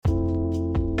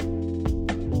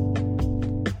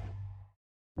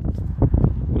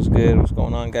good? What's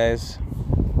going on, guys?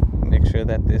 Make sure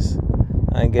that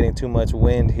I ain't getting too much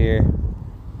wind here.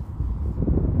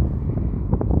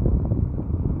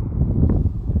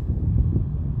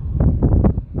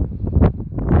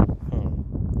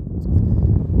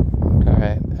 All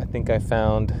right, I think I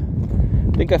found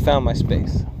my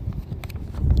space.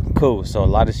 Cool. So a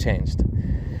lot has changed,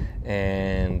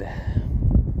 and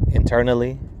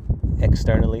internally,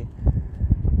 externally,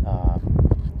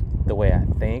 the way I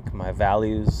think, my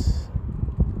values,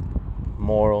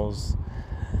 morals,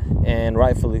 and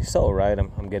rightfully so, right?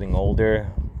 I'm getting older.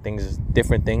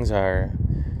 Different things are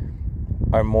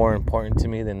more important to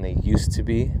me than they used to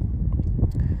be,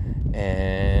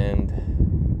 and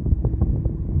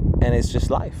it's just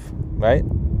life, right?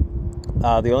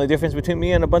 The only difference between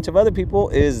me and a bunch of other people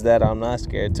is that I'm not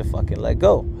scared to fucking let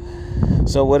go.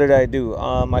 So what did I do?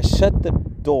 I shut the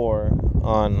door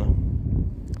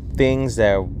on things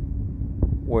that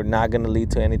were not going to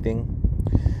lead to anything.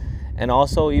 And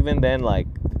also, even then, like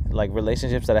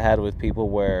relationships that I had with people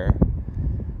where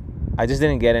I just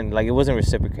didn't get in, like it wasn't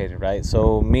reciprocated, right?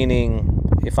 So meaning,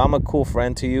 if I'm a cool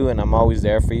friend to you and I'm always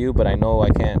there for you, but I know I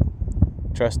can't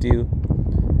trust you,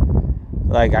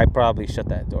 like I probably shut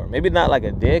that door. Maybe not like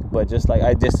a dick, but just like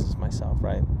I distance myself,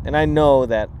 right? And I know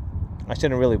that I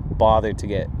shouldn't really bother to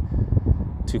get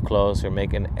too close or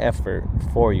make an effort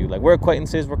for you. Like, we're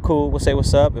acquaintances, we're cool, we'll say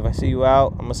what's up. If I see you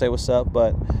out, I'm gonna say what's up.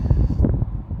 But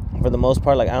for the most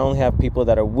part, like, I only have people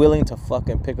that are willing to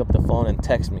fucking pick up the phone and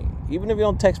text me. Even if you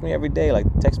don't text me every day, like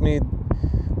text me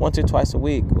once or twice a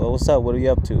week. Well, what's up? What are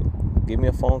you up to? Give me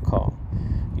a phone call.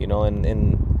 You know,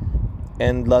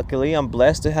 and luckily I'm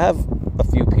blessed to have a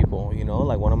few people, you know,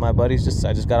 like one of my buddies,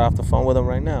 I just got off the phone with him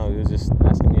right now. He was just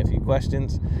asking me a few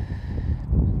questions.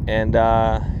 And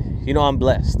you know, I'm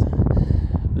blessed.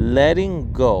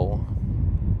 Letting go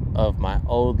of my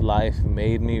old life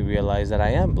made me realize that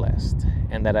I am blessed,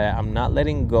 and that I'm not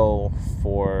letting go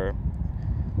for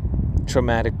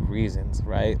traumatic reasons,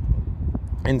 right?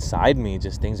 Inside me,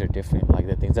 just things are different. Like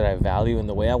the things that I value and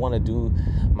the way I want to do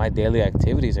my daily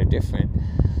activities are different.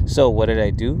 So what did I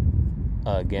do?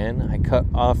 Again, I cut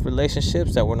off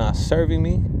relationships that were not serving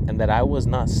me and that I was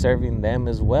not serving them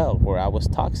as well, where I was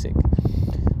toxic.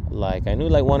 Like, I knew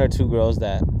like one or two girls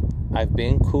that I've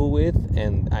been cool with,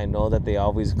 and I know that they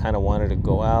always kind of wanted to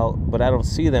go out, but I don't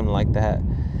see them like that.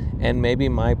 And maybe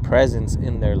my presence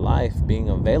in their life, being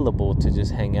available to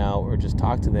just hang out or just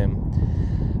talk to them,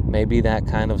 maybe that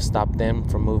kind of stopped them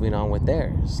from moving on with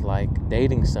theirs, like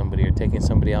dating somebody or taking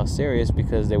somebody else serious,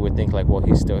 because they would think like, well,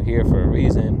 he's still here for a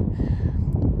reason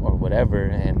or whatever.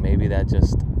 And maybe that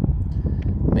just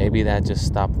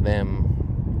stopped them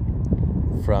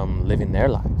from living their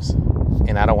lives.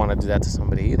 And I don't want to do that to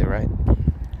somebody either, right?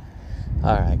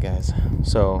 All right, guys.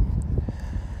 So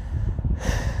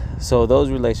those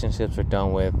relationships are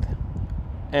done with.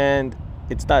 And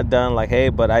it's not done like, hey,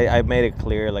 but I made it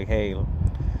clear, like, hey,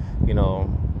 you know,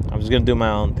 I'm just going to do my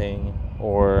own thing.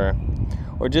 Or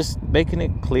just making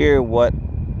it clear what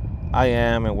I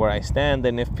am and where I stand.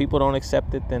 And if people don't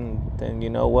accept it, then you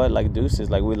know what, like,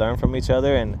 deuces. Like, we learn from each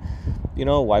other and, you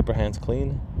know, wipe our hands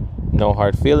clean. No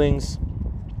hard feelings.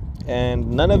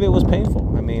 And none of it was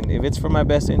painful. I mean, if it's for my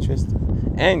best interest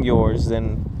and yours,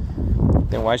 then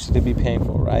why should it be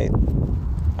painful, right?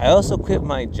 I also quit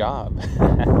my job. Shit.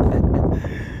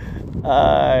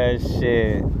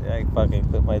 I fucking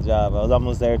quit my job. I was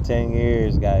almost there 10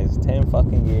 years, guys. 10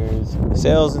 fucking years.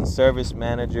 Sales and service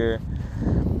manager,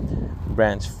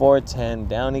 branch 410,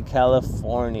 Downey,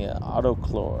 California,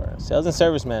 Autoclore. Sales and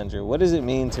service manager. What does it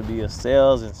mean to be a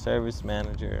sales and service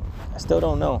manager? I still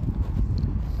don't know,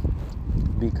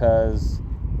 because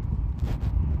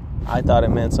I thought it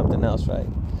meant something else, right?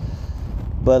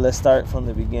 But let's start from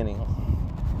the beginning.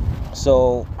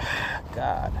 So,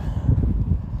 God,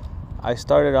 I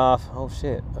started off, oh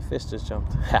shit, a fish just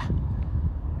jumped.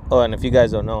 Oh, and if you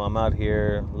guys don't know, I'm out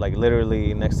here like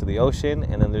literally next to the ocean,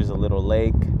 and then there's a little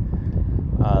lake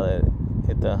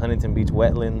at the Huntington Beach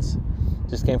wetlands.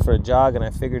 Just came for a jog, and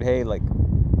I figured, hey, like,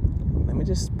 let me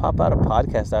just pop out a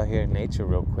podcast out here in nature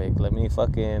real quick.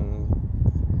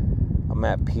 I'm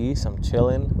at peace, I'm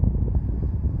chilling.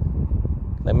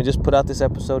 Let me just put out this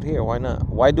episode here. Why not?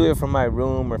 Why do it from my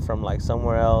room or from like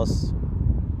somewhere else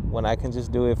when I can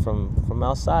just do it from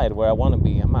outside where I want to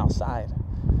be? I'm outside.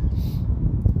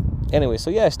 Anyway, so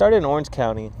yeah, I started in Orange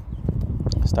County.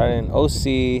 I started in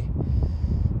OC,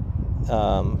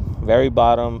 very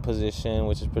bottom position,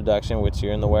 which is production, which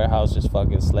you're in the warehouse just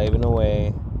fucking slaving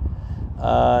away.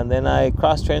 And then I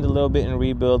cross-trained a little bit in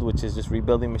rebuild, which is just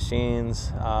rebuilding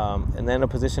machines. And then a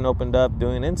position opened up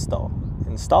doing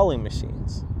installing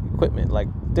machines, equipment like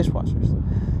dishwashers.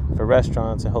 for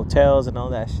restaurants and hotels and all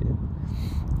that shit.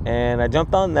 And I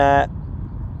jumped on that.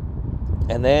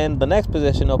 And then the next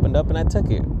position opened up and I took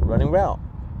it, running route.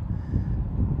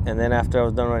 And then after I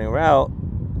was done running route,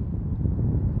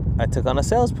 I took on a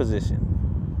sales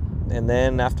position. And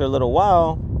then after a little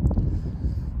while,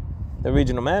 the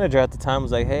regional manager at the time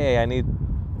was like, hey, I need,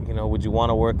 would you want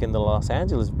to work in the Los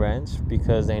Angeles branch?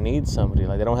 Because they need somebody.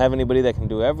 Like, they don't have anybody that can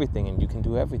do everything, and you can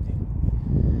do everything.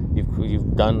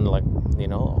 You've done, like,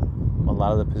 a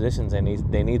lot of the positions.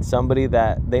 They need somebody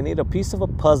they need a piece of a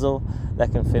puzzle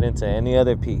that can fit into any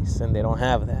other piece, and they don't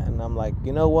have that. And I'm like,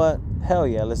 you know what? Hell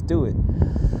yeah, let's do it.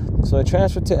 So I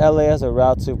transferred to LA as a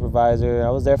route supervisor. I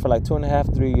was there for like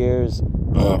 2.5, 3 years.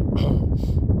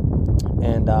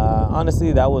 And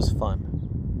honestly, that was fun.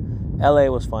 LA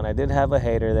was fun. I did have a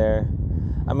hater there.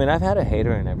 I mean, I've had a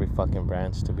hater in every fucking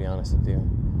branch, to be honest with you.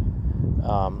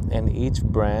 And each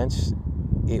branch,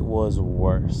 it was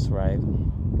worse, right?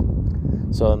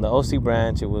 So in the OC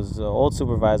branch, it was an old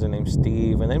supervisor named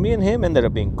Steve. And then me and him ended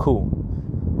up being cool.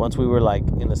 Once we were like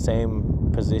in the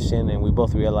same position and we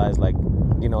both realized, like,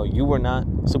 you were not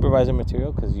supervisor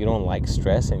material because you don't like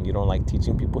stress and you don't like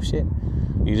teaching people shit.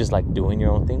 You just like doing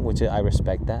your own thing, which I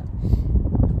respect that.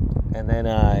 And then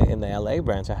in the LA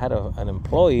branch, I had an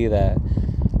employee that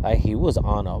he was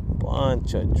on a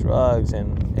bunch of drugs.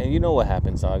 And you know what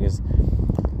happens, dog, is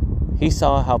he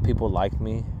saw how people liked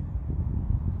me.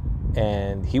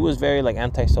 And he was very like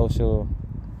antisocial.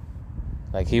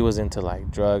 Like, he was into like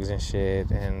drugs and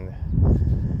shit. And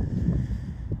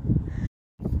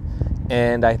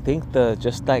I think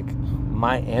just like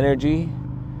my energy,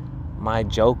 my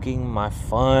joking, my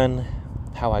fun,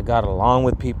 how I got along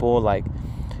with people, like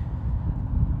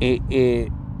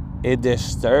it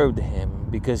disturbed him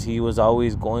because he was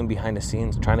always going behind the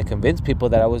scenes trying to convince people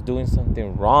that I was doing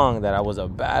something wrong, that I was a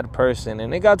bad person.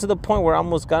 And it got to the point where I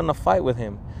almost got in a fight with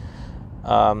him.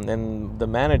 And the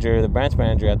branch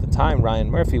manager at the time,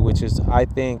 Ryan Murphy, which is, I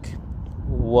think,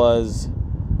 was,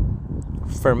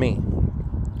 for me,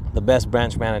 the best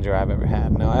branch manager I've ever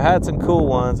had. Now, I had some cool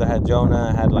ones. I had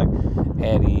Jonah, I had like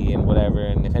Eddie and whatever.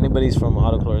 And if anybody's from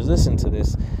Autoclores listen to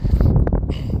this,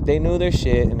 they knew their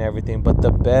shit and everything. But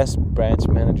the best branch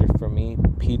manager for me,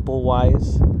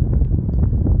 people-wise,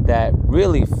 that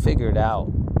really figured out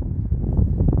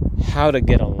how to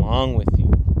get along with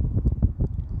you,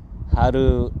 how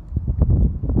to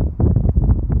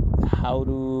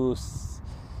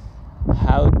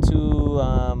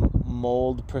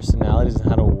mold personalities and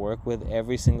how to work with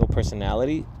every single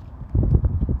personality.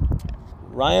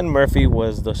 Ryan Murphy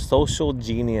was the social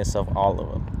genius of all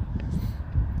of them.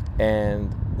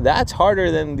 And that's harder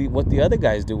than what the other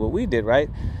guys do, what we did, right?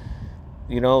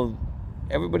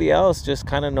 Everybody else just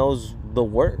kind of knows the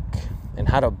work and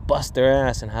how to bust their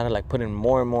ass and how to like put in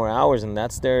more and more hours, and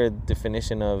that's their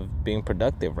definition of being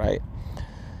productive, right?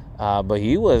 But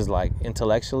he was like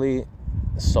intellectually,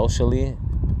 socially,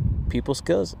 people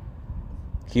skills.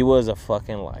 He was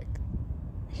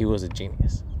he was a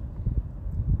genius.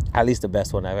 At least the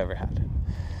best one I've ever had.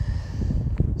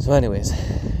 So anyways,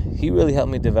 he really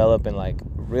helped me develop and like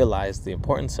realize the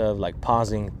importance of like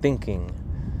pausing, thinking,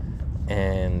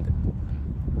 and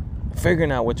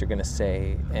figuring out what you're going to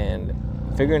say, and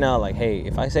figuring out like, hey,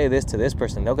 if I say this to this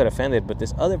person, they'll get offended, but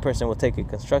this other person will take it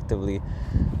constructively.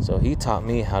 So he taught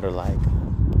me how to learn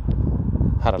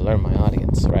my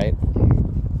audience, right?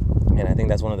 And I think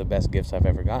that's one of the best gifts I've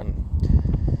ever gotten.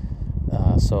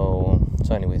 So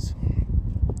anyways,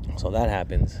 so that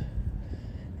happens,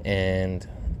 and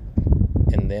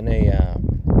then a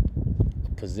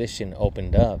position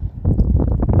opened up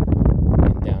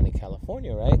in Downey,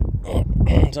 California, right?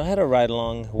 So I had a ride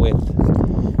along with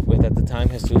at the time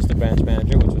Jesus, the branch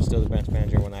manager, which was still the branch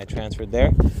manager when I transferred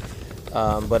there.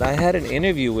 But I had an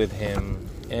interview with him,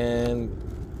 and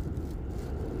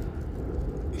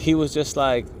he was just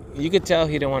like, you could tell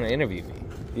he didn't want to interview me.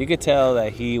 You could tell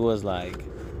that he was like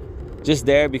just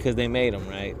there because they made him,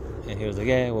 right? And he was like,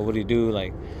 yeah, well, what do you do?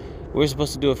 Like, we're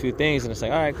supposed to do a few things. And it's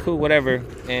like, all right, cool, whatever.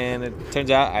 And it turns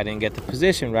out I didn't get the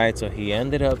position, right? So he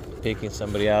ended up picking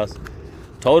somebody else.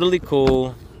 Totally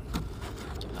cool.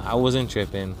 I wasn't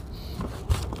tripping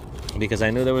because I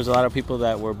knew there was a lot of people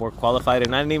that were more qualified,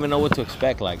 and I didn't even know what to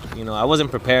expect. Like, I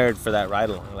wasn't prepared for that ride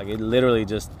along. Like, it literally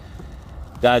just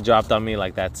got dropped on me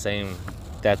like that same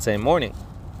morning.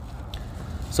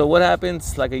 So what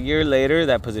happens, like a year later,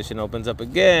 that position opens up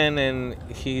again, and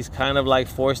he's kind of like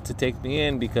forced to take me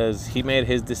in because he made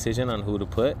his decision on who to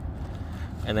put,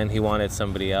 and then he wanted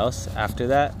somebody else after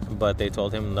that, but they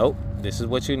told him, nope, this is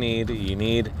what you need. You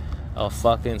need a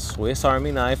fucking Swiss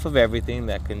Army knife of everything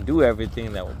that can do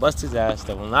everything, that will bust his ass,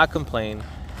 that will not complain,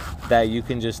 that you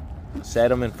can just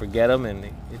set him and forget him, and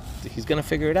he's gonna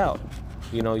figure it out.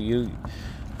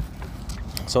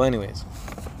 So anyways,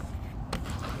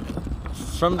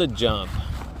 from the jump,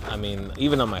 I mean,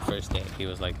 even on my first day, he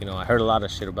was like, I heard a lot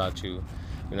of shit about you.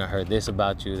 I heard this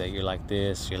about you, that you're like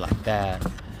this, you're like that.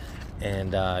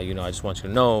 And, I just want you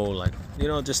to know, like,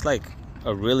 just like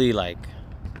a really, like,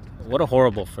 what a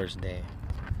horrible first day.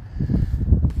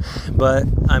 But,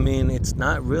 I mean, it's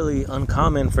not really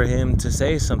uncommon for him to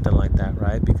say something like that,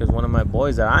 right? Because one of my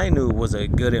boys that I knew was a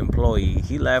good employee,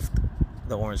 he left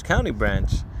the Orange County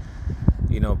branch,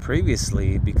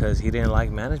 previously because he didn't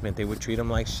like management. They would treat him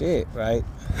like shit, right?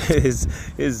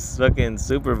 His fucking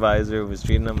supervisor was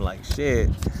treating him like shit,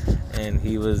 and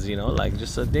he was, like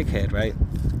just a dickhead, right?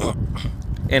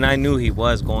 And I knew he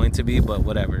was going to be, but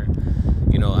whatever.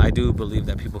 I do believe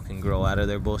that people can grow out of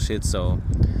their bullshit, so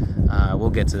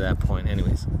we'll get to that point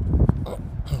anyways.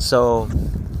 So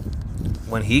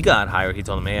when he got hired, he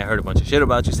told him, hey, I heard a bunch of shit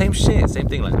about you. Same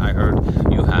thing, like, I heard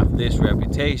you have this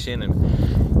reputation,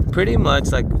 and pretty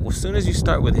much, like, as soon as you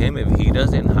start with him, if he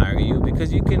doesn't hire you,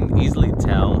 because you can easily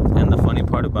tell, and the funny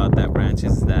part about that branch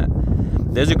is that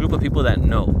there's a group of people that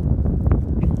know,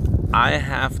 I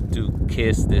have to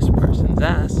kiss this person's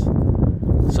ass.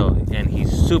 So, and he's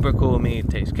super cool with me,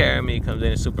 takes care of me, comes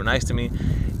in, is super nice to me.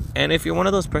 And if you're one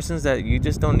of those persons that you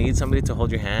just don't need somebody to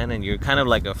hold your hand, and you're kind of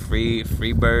like a free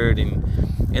bird and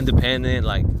independent,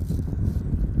 like,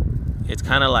 it's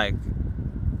kind of like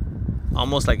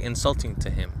almost like insulting to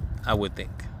him, I would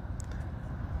think.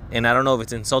 And I don't know if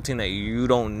it's insulting that you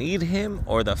don't need him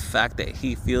or the fact that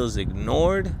he feels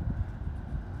ignored,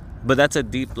 but that's a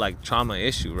deep, like, trauma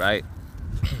issue, right?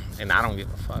 And I don't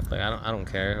give a fuck. Like, I don't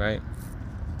care, right?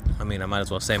 I mean, I might as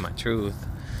well say my truth.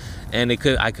 And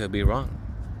I could be wrong.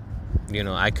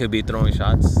 I could be throwing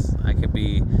shots. I could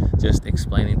be just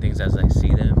explaining things as I see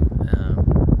them.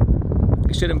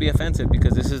 It shouldn't be offensive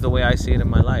because this is the way I see it in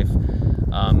my life.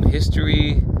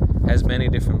 History has many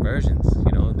different versions.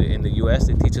 In the U.S.,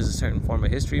 it teaches a certain form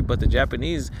of history, but the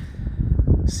Japanese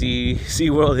see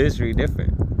world history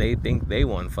different. They think they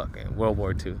won fucking World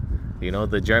War II.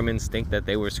 The Germans think that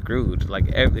they were screwed.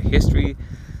 Like, history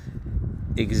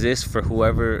exists for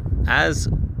whoever, as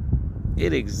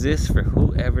it exists for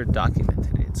whoever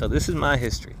documented it. So this is my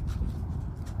history,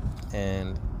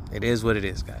 and it is what it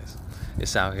is, guys.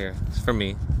 It's out here. It's for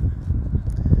me,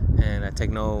 and I take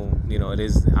no,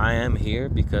 I am here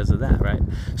because of that, right?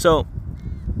 So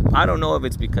I don't know if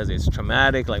it's because it's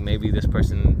traumatic, like maybe this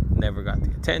person never got the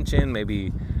attention,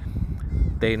 maybe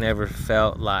they never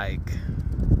felt like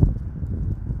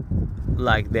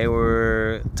they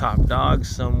were top dogs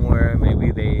somewhere,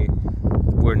 maybe they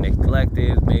were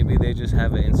neglected, maybe they just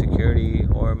have an insecurity,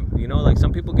 or like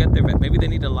some people get there, maybe they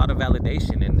need a lot of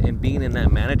validation, and being in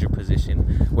that manager position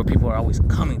where people are always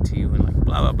coming to you and like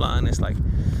blah blah blah, and it's like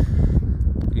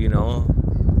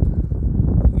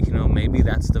maybe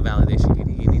that's the validation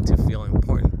you need to feel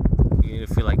important. You need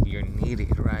to feel like you're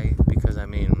needed, right? Because I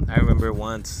mean, I remember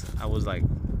once I was like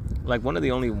one of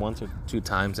the only 1 or 2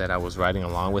 times that I was riding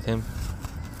along with him,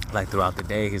 like throughout the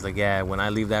day, he's like, yeah, when I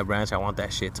leave that branch, I want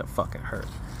that shit to fucking hurt.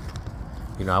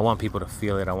 I want people to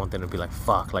feel it. I want them to be like,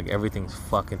 fuck, like everything's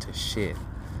fucking to shit.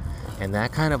 And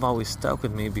that kind of always stuck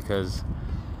with me because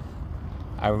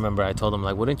I remember I told him,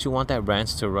 like, wouldn't you want that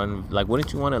branch to run, like,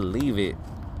 wouldn't you want to leave it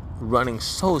running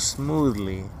so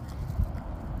smoothly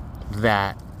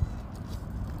that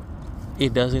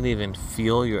it doesn't even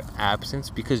feel your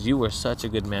absence, because you were such a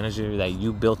good manager that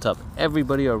you built up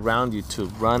everybody around you to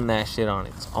run that shit on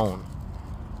its own.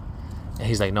 And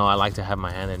he's like, no, I like to have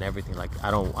my hand in everything. Like, I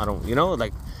don't,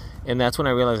 like, and that's when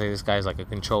I realized that this guy's like a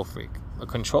control freak,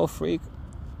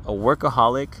 a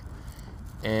workaholic,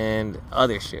 and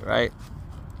other shit, right?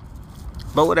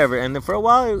 But whatever. And then for a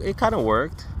while, it kind of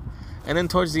worked. And then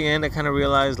towards the end, I kind of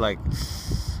realized, like,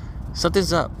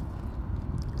 something's up.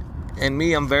 And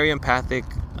me, I'm very empathic.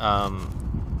 I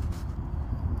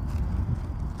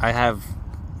have,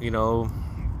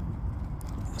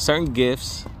 certain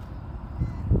gifts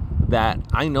that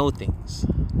I know things.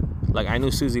 Like, I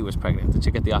knew Susie was pregnant, the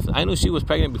chick at the office. I knew she was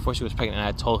pregnant before she was pregnant, and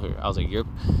I told her. I was like,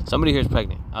 somebody here is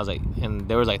pregnant. I was like, and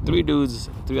there was like 3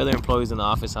 other employees in the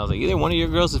office. I was like, either one of your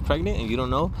girls is pregnant and you don't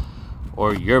know,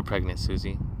 or you're pregnant,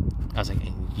 Susie. I was like,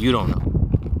 and you don't know,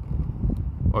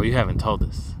 or you haven't told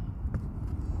us.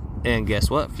 And guess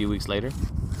what? A few weeks later,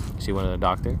 she went to the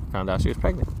doctor, found out she was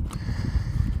pregnant.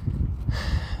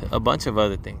 A bunch of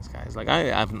other things, guys. Like,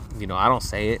 I don't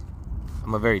say it.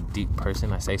 I'm a very deep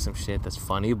person. I say some shit that's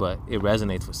funny, but it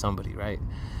resonates with somebody, right?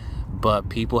 But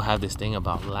people have this thing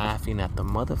about laughing at the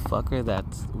motherfucker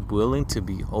that's willing to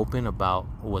be open about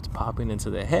what's popping into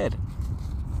their head.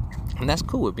 And that's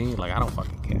cool with me. Like, I don't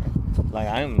fucking care. Like,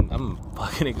 I'm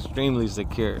fucking extremely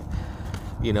secure.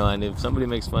 You know, and if somebody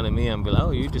makes fun of me, I'm be like,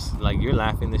 oh, you're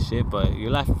laughing this shit, but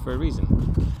you're laughing for a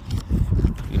reason.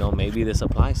 You know, maybe this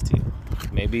applies to you.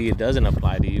 Maybe it doesn't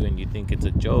apply to you and you think it's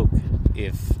a joke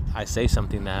if I say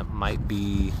something that might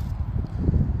be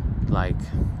like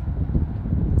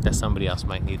that somebody else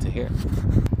might need to hear.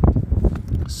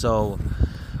 So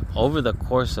over the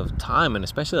course of time, and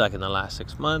especially like in the last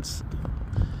 6 months,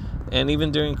 and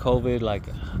even during COVID, like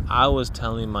I was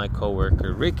telling my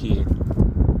coworker Ricky,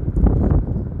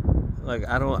 like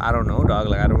I don't know, dog.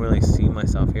 Like I don't really see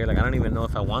myself here. Like I don't even know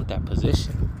if I want that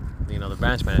position. You know, the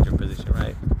branch manager position,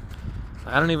 right?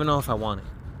 I don't even know if I want it.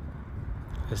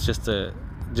 It's just the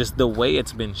way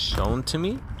it's been shown to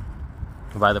me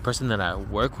by the person that I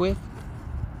work with,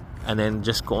 and then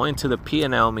just going to the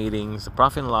P&L meetings, the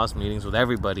profit and loss meetings with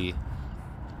everybody.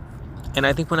 And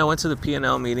I think when I went to the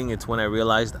P&L meeting, it's when I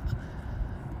realized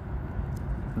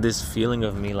this feeling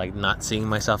of me like not seeing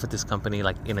myself at this company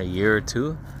like in a year or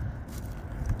two,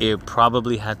 it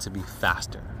probably had to be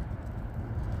faster.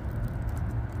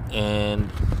 And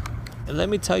let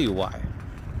me tell you why.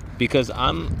 Because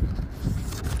I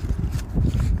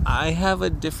have a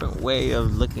different way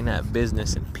of looking at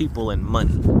business and people and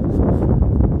money.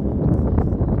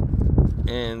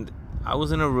 And I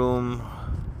was in a room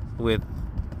with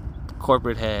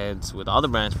corporate heads, with all the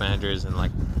branch managers, and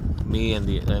like me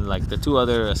and like the two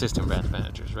other assistant branch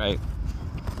managers, right?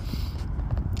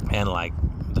 And like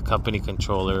the company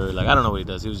controller, like I don't know what he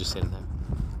does. He was just sitting there.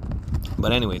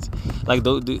 But anyways, like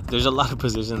there's a lot of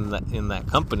positions in that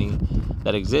company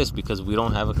that exist because we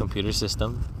don't have a computer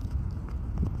system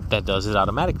that does it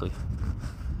automatically.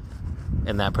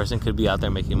 And that person could be out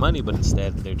there making money, but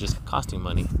instead they're just costing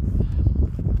money.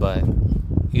 But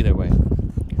either way,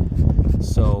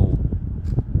 so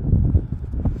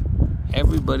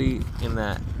everybody in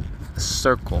that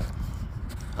circle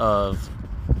of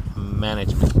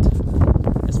management,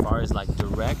 as far as like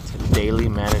direct daily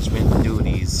management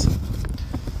duties,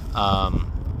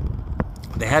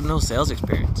 they had no sales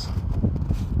experience.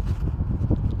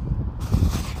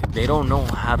 They don't know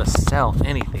how to sell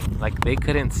anything. Like they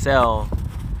couldn't sell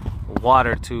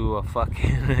water to a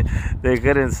fucking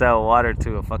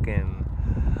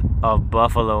a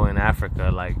buffalo in Africa.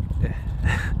 Like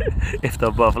if the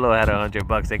buffalo had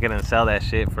 $100, they couldn't sell that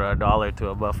shit for $1 to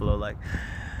a buffalo. Like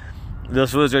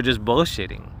those fools are just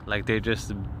bullshitting. Like they're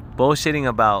just bullshitting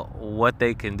about what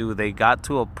they can do. They got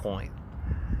to a point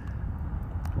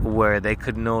where they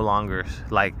could no longer,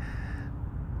 like,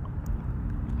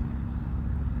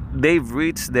 they've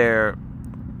reached their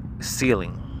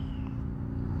ceiling,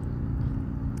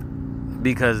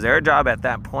 because their job at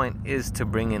that point is to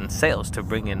bring in sales, to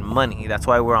bring in money. That's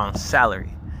why we're on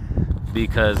salary,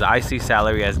 because I see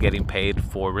salary as getting paid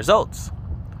for results.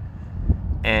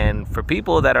 And for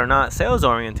people that are not sales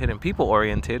oriented and people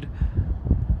oriented,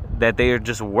 that they are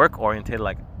just work oriented,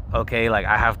 like, okay, like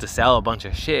I have to sell a bunch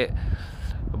of shit,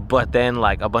 but then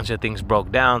like a bunch of things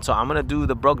broke down, so I'm gonna do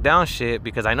the broke down shit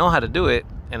because I know how to do it,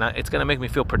 and it's gonna make me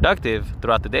feel productive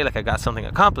throughout the day, like I got something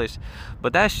accomplished.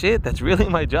 But that shit that's really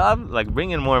my job, like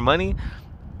bringing more money,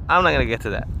 I'm not gonna get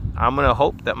to that. I'm gonna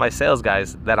hope that my sales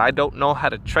guys that I don't know how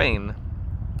to train,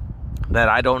 that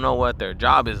I don't know what their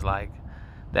job is like,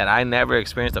 that I never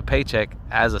experienced a paycheck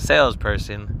as a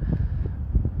salesperson,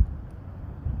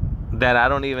 that I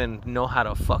don't even know how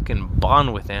to fucking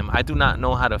bond with them. I do not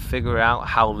know how to figure out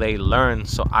how they learn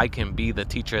so I can be the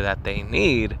teacher that they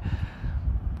need.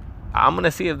 I'm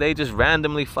gonna see if they just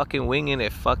randomly fucking winging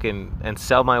it and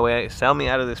sell me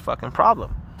out of this fucking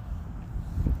problem.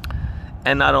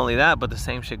 And not only that, but the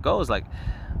same shit goes, like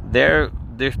there's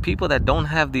people that don't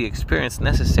have the experience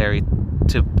necessary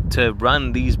to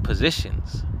run these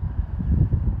positions.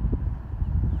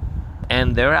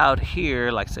 And they're out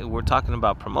here, like, say, we're talking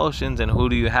about promotions and who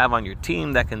do you have on your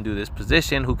team that can do this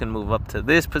position, who can move up to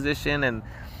this position, and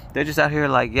they're just out here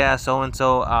like, yeah, so and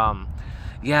so,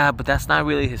 yeah, but that's not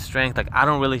really his strength. Like, I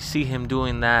don't really see him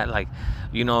doing that. Like,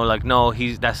 you know, like, no,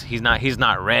 he's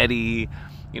not ready.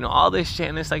 You know, all this shit,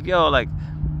 and it's like, yo, like,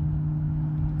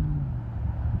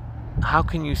 how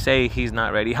can you say he's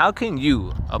not ready? How can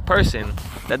you, a person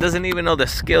that doesn't even know the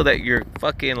skill that you're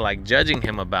fucking like judging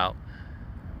him about,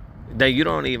 that you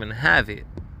don't even have it,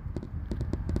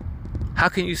 how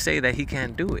can you say that he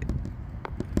can't do it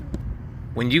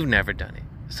when you've never done it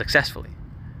successfully?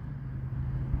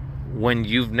 When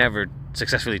you've never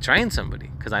successfully trained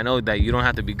somebody? Because I know that you don't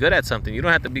have to be good at something. You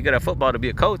don't have to be good at football to be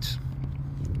a coach.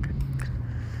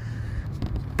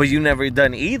 But you never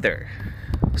done either.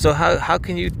 So how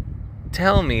can you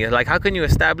tell me, like, how can you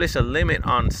establish a limit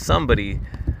on somebody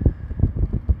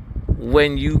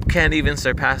when you can't even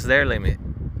surpass their limit,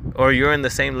 or you're in the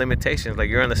same limitations, like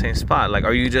you're in the same spot? Like,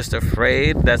 are you just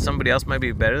afraid that somebody else might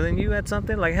be better than you at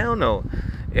something? Like, hell no.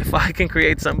 If I can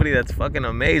create somebody that's fucking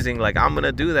amazing, like, I'm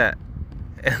gonna do that,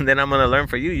 and then I'm gonna learn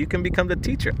for you. You can become the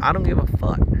teacher. I don't give a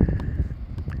fuck.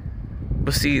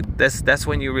 But see, that's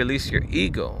when you release your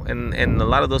ego, and a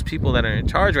lot of those people that are in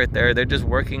charge right there, they're just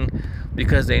working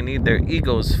because they need their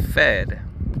egos fed.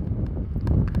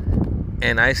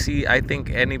 And I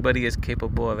think anybody is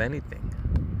capable of anything.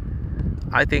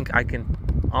 I think I can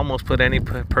almost put any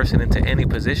person into any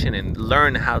position and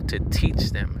learn how to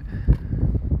teach them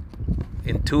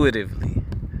intuitively,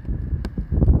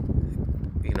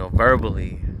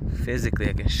 verbally, physically.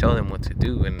 I can show them what to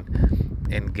do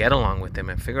and get along with them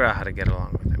and figure out how to get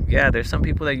along with them. Yeah, there's some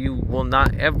people that you will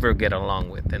not ever get along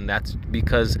with, and that's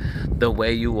because the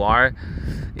way you are,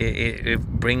 it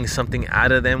brings something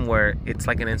out of them where it's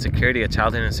like an insecurity, a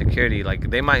childhood insecurity. Like,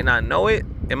 they might not know it.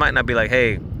 It might not be like,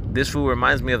 hey, this fool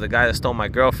reminds me of the guy that stole my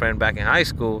girlfriend back in high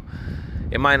school.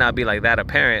 It might not be like that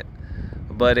apparent,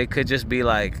 but it could just be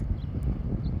like,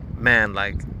 man,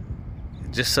 like,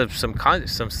 just some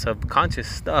subconscious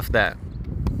stuff that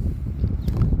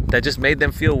just made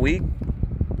them feel weak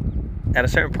at a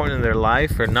certain point in their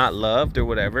life, or not loved, or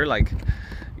whatever. Like,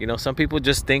 some people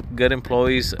just think good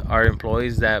employees are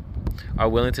employees that are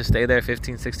willing to stay there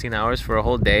 15, 16 hours for a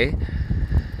whole day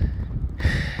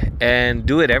and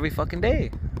do it every fucking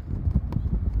day.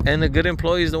 And a good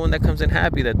employee is the one that comes in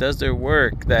happy, that does their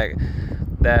work, that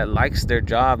likes their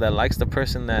job, that likes the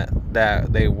person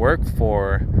that they work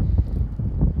for,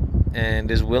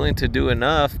 and is willing to do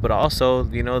enough, but also,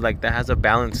 like, that has a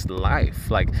balanced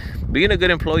life. Like, being a good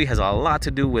employee has a lot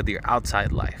to do with your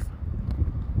outside life,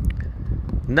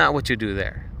 not what you do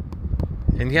there.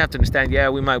 And you have to understand, yeah,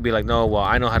 we might be like, no, well,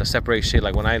 I know how to separate shit.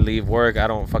 Like, when I leave work, I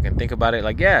don't fucking think about it.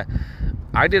 Like, yeah,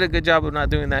 I did a good job of not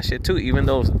doing that shit too, even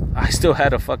though I still had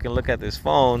to fucking look at this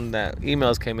phone, that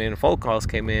emails came in, phone calls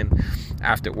came in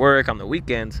after work on the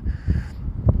weekends.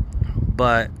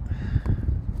 But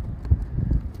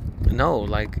no,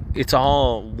 like, it's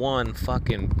all one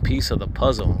fucking piece of the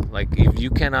puzzle. Like, if you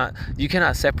cannot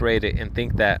separate it and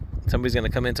think that somebody's gonna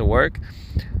come into work,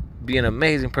 be an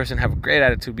amazing person, have a great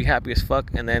attitude, be happy as fuck,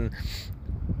 and then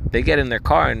they get in their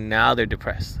car and now they're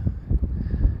depressed,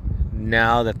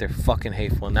 now that they're fucking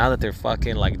hateful, now that they're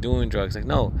fucking like doing drugs. Like,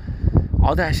 no,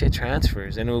 all that shit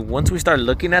transfers. And once we start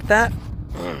looking at that,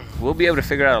 we'll be able to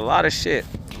figure out a lot of shit,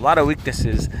 a lot of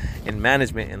weaknesses in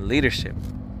management and leadership.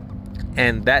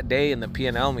 And that day in the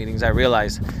P&L meetings, I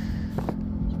realized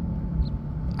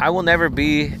I will never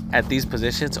be at these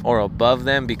positions or above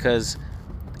them, because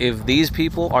if these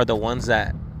people are the ones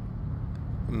that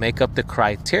make up the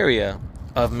criteria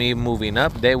of me moving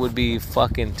up, they would be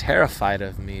fucking terrified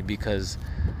of me because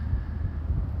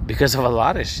of a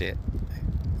lot of shit.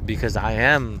 Because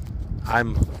I'm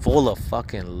full of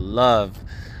fucking love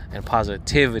and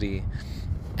positivity.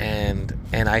 And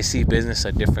I see business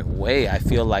a different way. I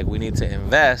feel like we need to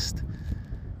invest,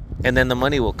 and then the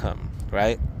money will come,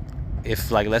 right? If,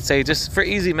 like, let's say, just for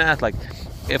easy math, like,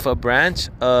 if a branch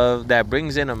that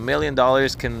brings in $1 million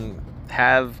can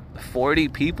have 40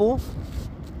 people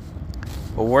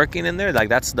working in there, like,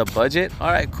 that's the budget.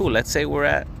 All right, cool. Let's say we're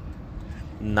at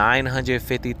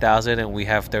 950,000 and we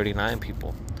have 39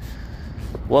 people.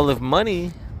 Well, if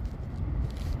money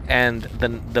and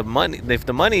the money, if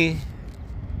the money,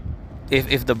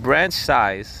 if the branch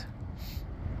size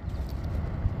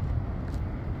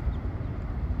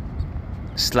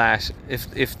slash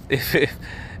if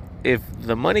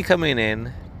the money coming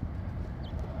in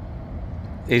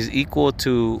is equal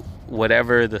to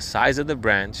whatever the size of the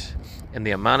branch and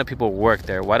the amount of people work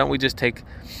there, why don't we just take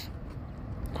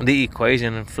the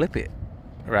equation and flip it,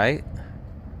 right?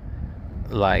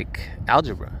 Like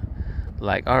algebra.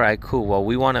 Like, all right, cool. Well,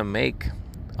 we want to make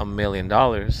 $1 million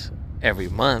every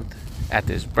month at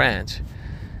this branch.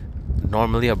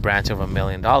 Normally a branch of $1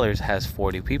 million has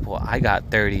 40 people. I got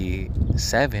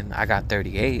 37. I got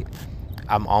 38.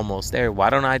 I'm almost there. Why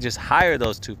don't I just hire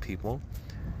those two people,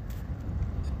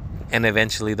 and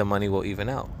eventually the money will even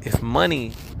out? If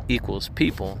money equals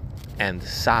people and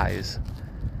size,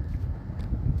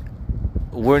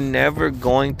 we're never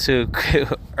going to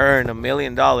earn $1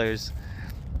 million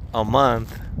a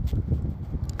month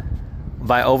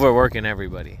by overworking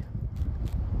everybody.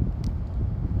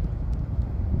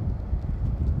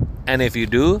 And if you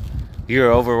do,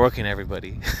 you're overworking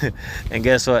everybody. And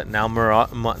guess what? Now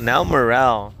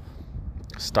morale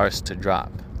starts to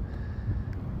drop.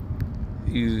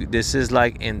 This is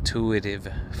like intuitive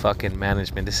fucking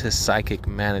management. This is psychic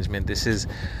management. This is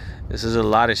This is a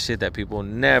lot of shit that people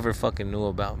never fucking knew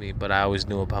about me, but I always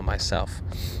knew about myself.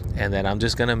 And that I'm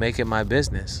just gonna make it my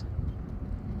business.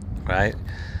 Right?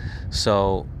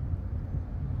 So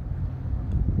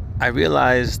I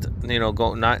realized,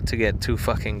 not to get too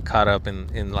fucking caught up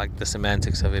in like the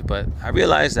semantics of it, but I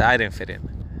realized that I didn't fit in.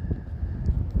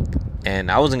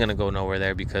 And I wasn't gonna go nowhere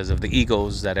there because of the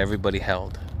egos that everybody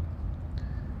held.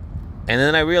 And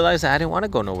then I realized that I didn't want to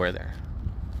go nowhere there.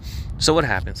 So what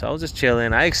happened? So I was just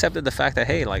chilling. I accepted the fact that,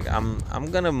 hey, like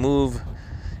I'm gonna move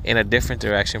in a different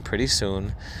direction pretty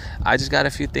soon. I just got a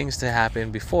few things to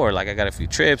happen before. Like I got a few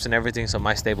trips and everything, so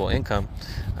my stable income,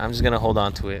 I'm just gonna hold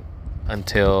on to it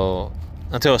until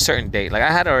a certain date. Like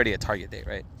I had already a target date,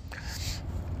 right?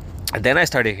 And then I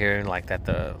started hearing like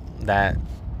that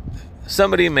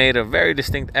somebody made a very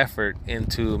distinct effort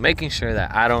into making sure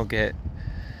that I don't get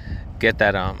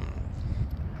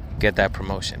that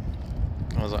promotion.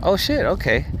 I was like, oh shit,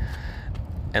 okay.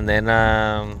 And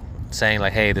then saying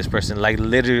like, hey, this person, like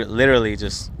literally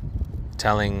just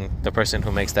telling the person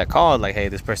who makes that call, like, hey,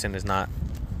 this person is not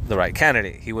the right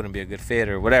candidate. He wouldn't be a good fit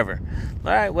or whatever.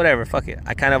 All right, whatever, fuck it.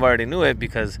 I kind of already knew it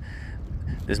because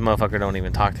this motherfucker don't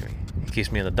even talk to me. He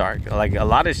keeps me in the dark. Like a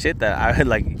lot of shit that I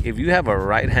like, if you have a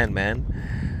right hand man,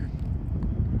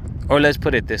 or let's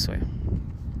put it this way,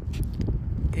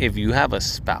 if you have a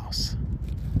spouse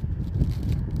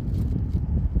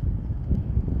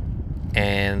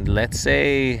and let's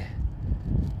say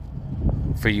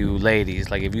for you ladies,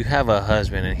 like if you have a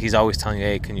husband and he's always telling you,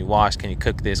 hey, can you wash, can you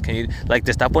cook this, can you, like,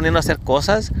 te está poniendo a hacer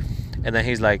cosas, and then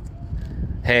he's like,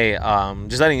 hey,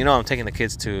 just letting you know I'm taking the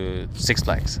kids to Six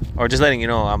Flags, or just letting you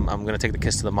know I'm gonna take the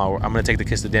kids to the mall, I'm gonna take the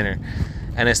kids to dinner,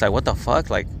 and it's like, what the fuck,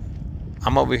 like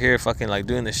I'm over here fucking like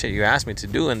doing the shit you asked me to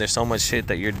do, and there's so much shit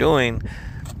that you're doing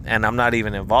and I'm not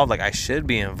even involved. Like I should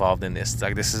be involved in this.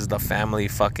 Like this is the family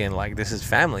fucking, like this is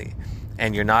family,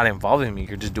 and you're not involving me.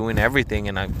 You're just doing everything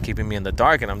and I'm keeping me in the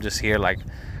dark, and I'm just here like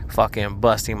fucking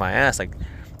busting my ass. Like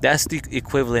that's the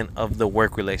equivalent of the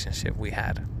work relationship we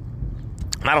had.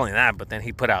 Not only that, but then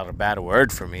he put out a bad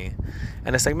word for me,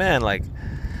 and it's like, man, like,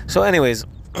 so anyways,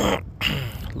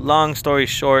 long story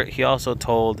short, he also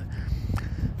told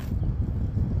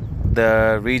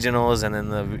the regionals and then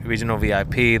the regional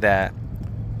VIP that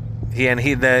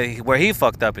where he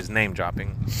fucked up is name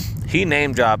dropping. He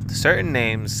name dropped certain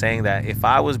names, saying that if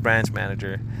I was branch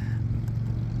manager,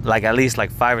 like at least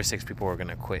like 5 or 6 people were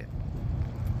gonna quit.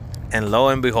 And lo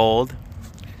and behold,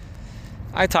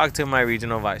 I talked to my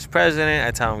regional vice president.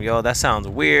 I tell him, yo, that sounds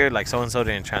weird. Like so and so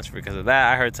didn't transfer because of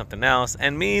that. I heard something else.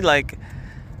 And me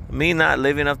not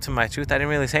living up to my truth, I didn't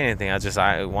really say anything.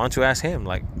 I want to ask him.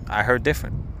 Like I heard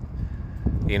different.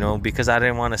 Because I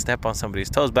didn't want to step on somebody's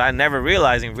toes. But I never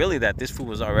realizing really that this fool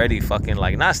was already fucking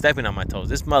like not stepping on my toes.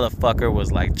 This motherfucker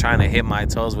was like trying to hit my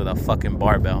toes with a fucking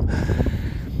barbell.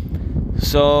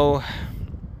 So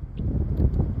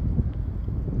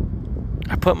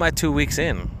I put my 2 weeks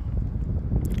in.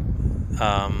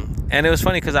 And it was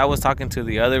funny because I was talking to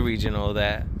the other regional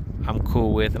that I'm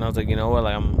cool with, and I was like, you know what,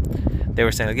 like they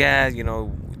were saying like, yeah, do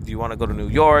you want to go to New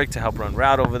York to help run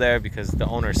route over there because the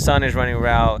owner's son is running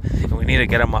route and we need to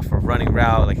get him off of running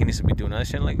route, like he needs to be doing other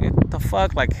shit. Like what the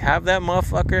fuck, like have that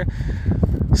motherfucker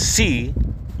see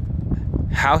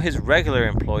how his regular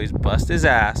employees bust his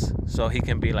ass so he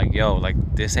can be like, yo, like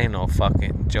this ain't no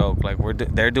fucking joke, like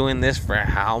they're doing this for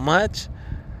how much?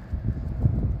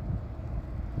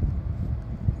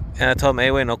 And I told him, hey,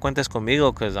 wait, no cuentes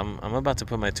conmigo, because I'm about to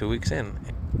put my 2 weeks in.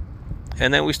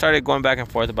 And then we started going back and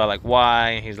forth about like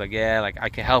why, and he's like, yeah, like I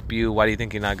can help you, why do you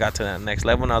think you not got to that next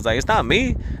level? And I was like, it's not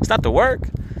me, it's not the work.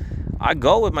 I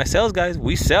go with my sales guys,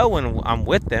 we sell when I'm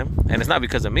with them, and it's not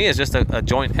because of me, it's just a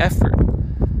joint effort.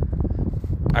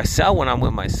 I sell when I'm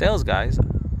with my sales guys.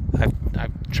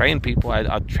 I've trained people.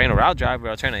 I'll train a route driver,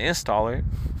 I'll train an installer.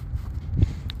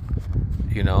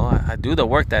 I do the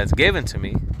work that's given to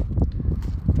me.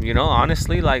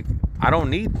 Honestly, like I don't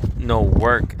need no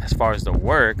work as far as the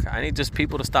work. I need just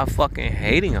people to stop fucking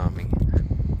hating on me.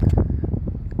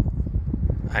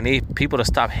 I need people to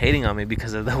stop hating on me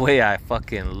because of the way I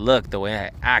fucking look, the way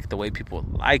I act, the way people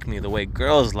like me, the way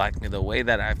girls like me, the way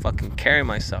that I fucking carry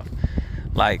myself.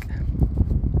 Like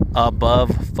above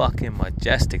fucking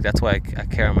majestic. That's why I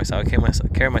carry myself. I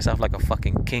carry myself like a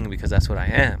fucking king because that's what I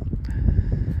am.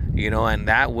 And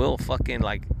that will fucking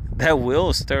like, that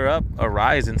will stir up a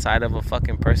rise inside of a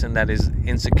fucking person that is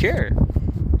insecure.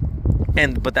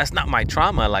 But that's not my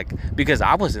trauma, like, because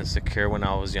I was insecure when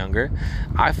I was younger.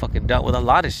 I fucking dealt with a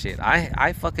lot of shit.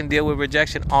 I fucking deal with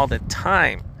rejection all the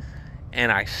time.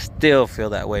 And I still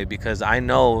feel that way because I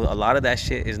know a lot of that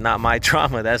shit is not my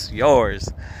trauma, that's yours.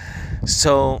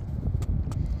 So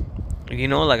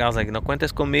like I was like, no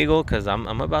cuentes conmigo, because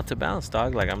I'm about to bounce,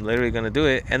 dog. Like, I'm literally gonna do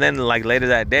it. And then like later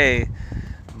that day,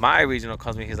 my regional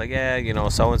calls me. He's like, yeah,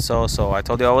 so and so. So I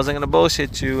told you I wasn't gonna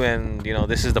bullshit you, and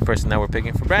this is the person that we're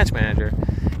picking for branch manager.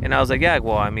 And I was like, yeah,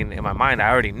 well, I mean, in my mind, I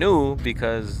already knew,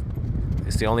 because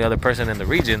it's the only other person in the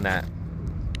region that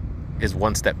is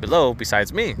one step below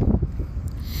besides me.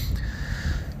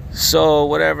 So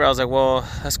whatever, I was like, well,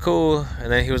 that's cool.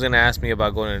 And then he was gonna ask me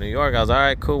about going to New York. I was all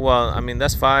right, cool. Well, I mean,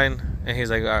 that's fine. And he's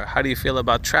like, all right, how do you feel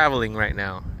about traveling right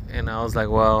now? And I was like,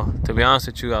 well, to be honest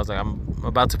with you, I was like, I'm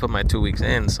about to put my 2 weeks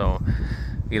in, so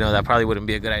that probably wouldn't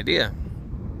be a good idea.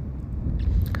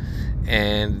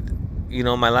 And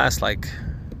my last like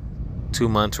 2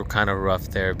 months were kind of rough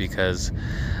there, because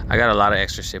I got a lot of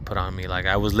extra shit put on me. Like,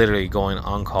 I was literally going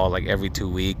on call like every 2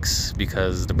 weeks,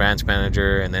 because the branch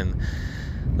manager and then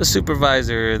the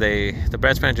supervisor, the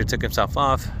branch manager took himself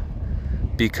off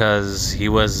because he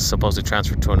was supposed to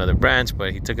transfer to another branch,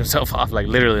 but he took himself off like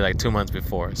literally like 2 months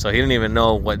before. So he didn't even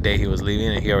know what day he was leaving,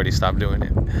 and he already stopped doing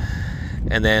it.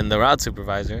 And then the route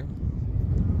supervisor,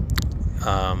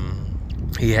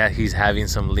 he's having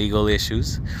some legal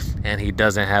issues, and he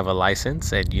doesn't have a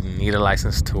license, and you need a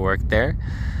license to work there.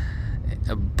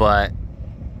 But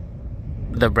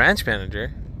the branch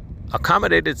manager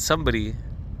accommodated somebody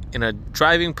in a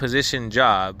driving position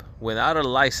job without a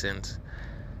license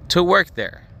to work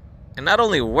there. And not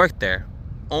only work there,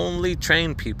 only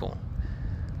train people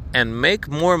and make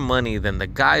more money than the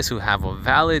guys who have a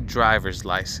valid driver's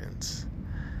license,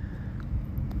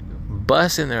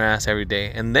 busting their ass every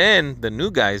day. And then the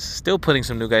new guys, still putting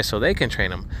some new guys so they can train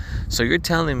them. So you're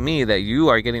telling me that you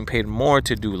are getting paid more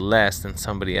to do less than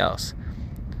somebody else.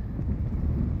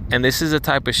 And this is the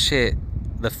type of shit,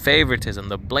 the favoritism,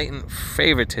 the blatant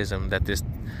favoritism that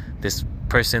this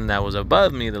person that was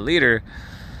above me, the leader,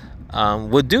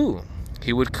 would do.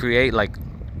 He would create, like,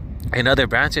 in other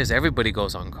branches, everybody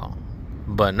goes on call.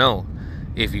 But no,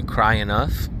 if you cry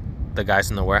enough, the guys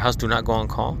in the warehouse do not go on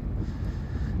call.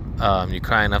 You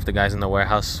cry enough, the guys in the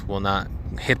warehouse will not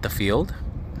hit the field.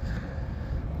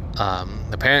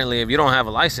 Apparently, if you don't have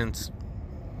a license,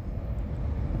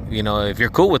 if you're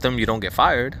cool with them, you don't get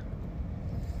fired.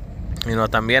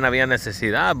 También había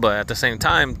necesidad, but at the same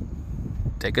time,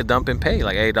 take a dump and pay.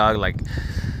 Like, hey, dog, like,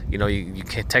 you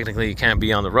can't, technically, you can't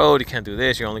be on the road, you can't do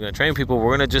this, you're only going to train people.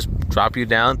 We're going to just drop you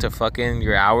down to fucking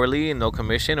your hourly and no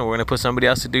commission, and we're going to put somebody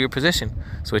else to do your position.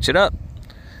 Switch it up,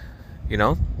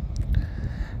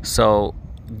 So,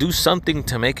 do something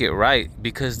to make it right,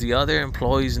 because the other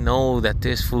employees know that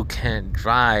this fool can't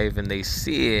drive, and they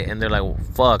see it, and they're like, well,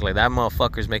 fuck, like, that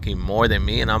motherfucker's making more than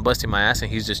me, and I'm busting my ass, and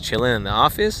he's just chilling in the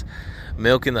office,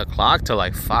 milking the clock till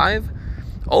like 5,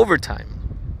 overtime,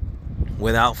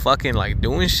 without fucking like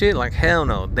doing shit. Like, hell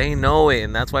no, they know it,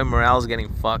 and that's why morale's getting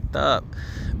fucked up,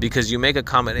 because you make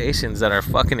accommodations that are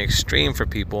fucking extreme for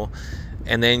people,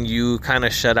 and then you kind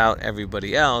of shut out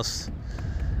everybody else.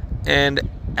 And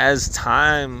as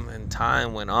time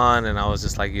went on, and I was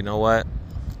just like, you know what,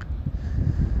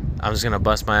 I'm just gonna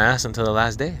bust my ass until the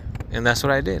last day. And that's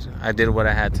what I did. I did what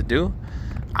I had to do.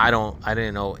 I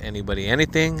didn't owe anybody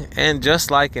anything. And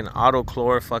just like in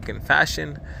autochlor fucking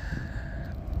fashion,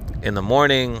 in the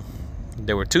morning,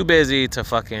 they were too busy to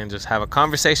fucking just have a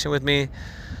conversation with me.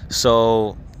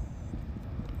 So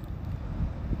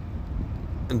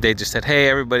they just said, hey,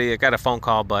 everybody, I got a phone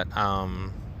call, but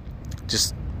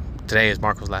just today is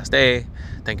Marco's last day.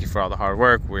 Thank you for all the hard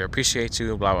work. We appreciate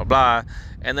you, blah, blah, blah.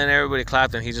 And then everybody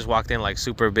clapped, and he just walked in like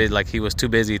super big, like he was too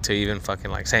busy to even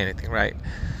fucking like say anything, right?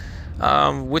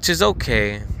 Which is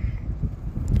okay.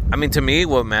 I mean, to me,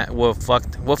 what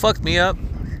fucked me up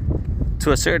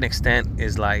to a certain extent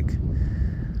is like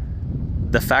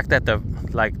the fact that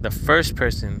the first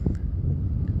person,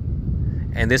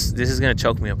 and this is gonna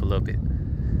choke me up a little bit.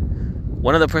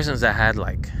 One of the persons that had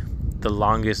like the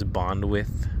longest bond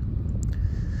with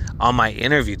on my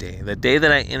interview day, the day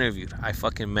that I interviewed, I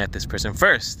fucking met this person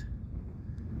first.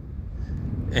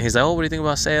 And he's like, oh, what do you think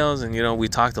about sales? And, we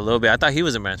talked a little bit. I thought he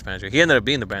was a branch manager. He ended up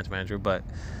being the branch manager. But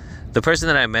the person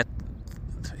that I met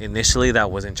initially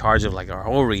that was in charge of, like, our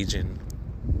whole region,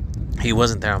 he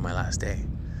wasn't there on my last day.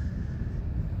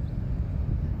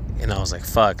 And I was like,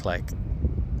 fuck. Like,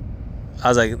 I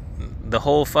was like, the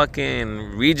whole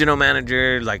fucking regional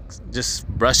manager, like, just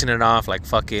brushing it off. Like,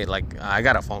 fuck it. Like, I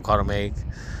got a phone call to make.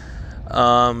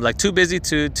 Like, too busy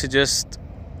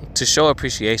to show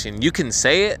appreciation. You can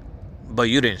say it, but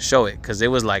you didn't show it, because it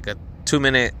was like a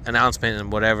 2-minute announcement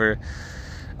and whatever.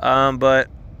 But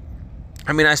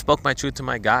I mean, I spoke my truth to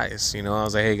my guys. I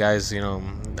was like, hey guys,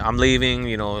 I'm leaving.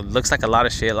 It looks like a lot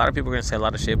of shit. A lot of people are gonna say a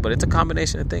lot of shit, but it's a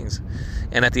combination of things.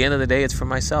 And at the end of the day, it's for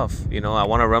myself. I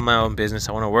want to run my own business.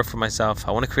 I want to work for myself.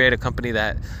 I want to create a company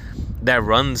that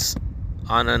runs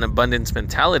on an abundance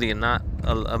mentality and not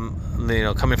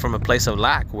coming from a place of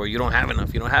lack where you don't have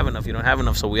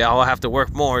enough, so we all have to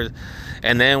work more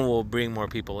and then we'll bring more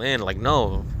people in. Like,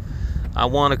 no, I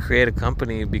want to create a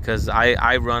company because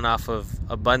I run off of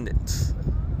abundance.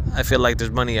 I feel like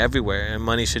there's money everywhere and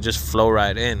money should just flow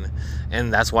right in,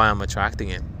 and that's why I'm attracting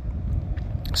it.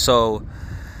 So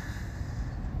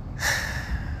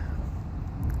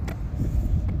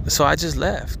I just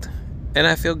left and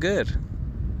I feel good.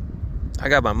 I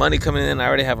got my money coming in. I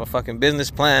already have a fucking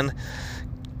business plan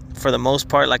for the most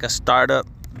part, like a startup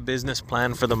business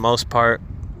plan for the most part,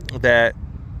 that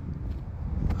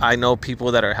I know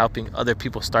people that are helping other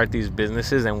people start these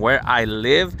businesses. And where I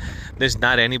live, there's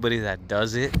not anybody that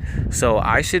does it. So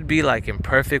I should be like in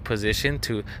perfect position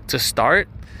to start.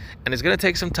 And it's going to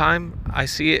take some time. I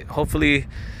see it hopefully,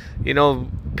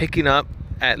 picking up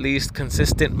at least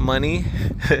consistent money.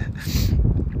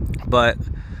 But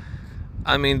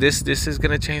I mean, this is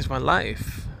going to change my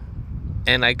life.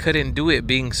 And I couldn't do it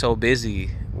being so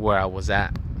busy where I was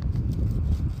at.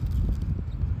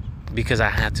 Because I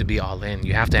had to be all in.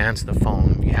 You have to answer the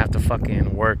phone. You have to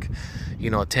fucking work,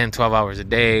 10, 12 hours a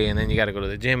day. And then you got to go to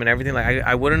the gym and everything. Like,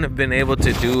 I wouldn't have been able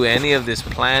to do any of this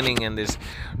planning and this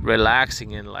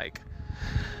relaxing and, like,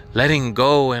 letting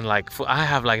go. And, like, I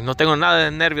have, like, no tengo nada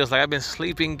de nervios. Like, I've been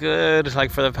sleeping good, like,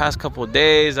 for the past couple of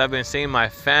days. I've been seeing my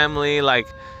family. Like,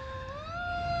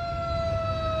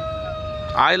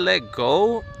 I let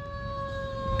go.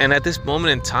 And at this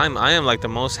moment in time, I am like the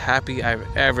most happy I've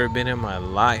ever been in my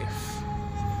life.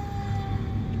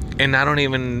 And I don't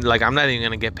even, like, I'm not even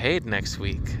going to get paid next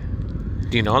week.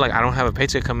 Like, I don't have a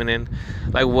paycheck coming in.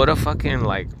 Like, what a fucking,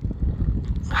 like,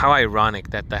 how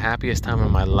ironic that the happiest time of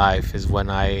my life is when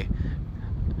I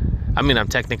mean, I'm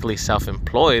technically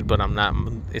self-employed, but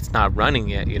it's not running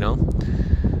yet,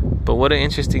 But what an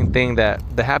interesting thing that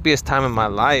the happiest time of my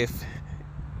life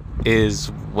is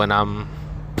when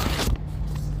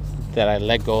that I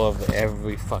let go of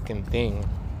every fucking thing.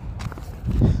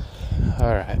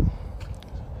 Alright.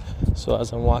 So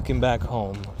as I'm walking back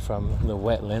home from the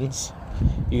wetlands,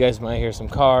 you guys might hear some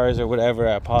cars or whatever.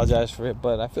 I apologize for it,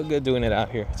 but I feel good doing it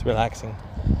out here. It's relaxing.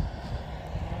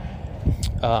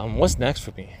 What's next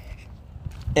for me?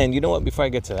 And you know what? Before I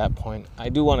get to that point, I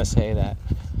do want to say that,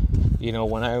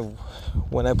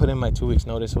 when I put in my 2 weeks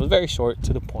notice, it was very short,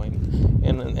 to the point.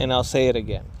 And I'll say it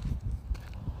again.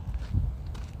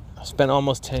 I spent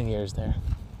almost 10 years there.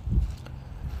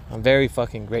 I'm very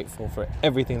fucking grateful for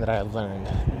everything that I've learned.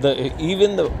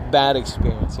 Even the bad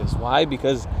experiences. Why?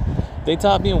 Because they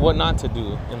taught me what not to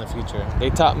do in the future.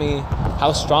 They taught me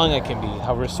how strong I can be,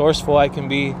 how resourceful I can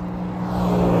be,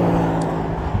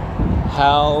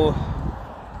 how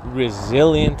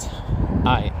resilient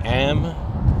I am.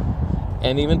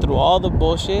 And even through all the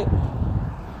bullshit,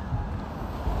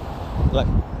 like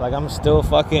I'm still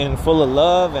fucking full of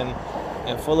love and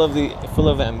full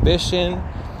of ambition,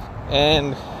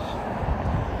 and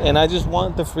I just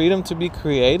want the freedom to be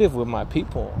creative with my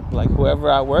people, like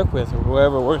whoever I work with or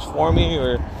whoever works for me.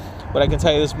 But I can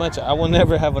tell you this much: I will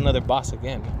never have another boss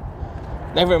again.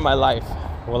 Never in my life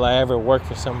will I ever work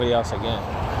for somebody else again.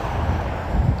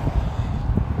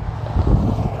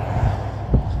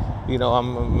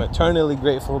 I'm eternally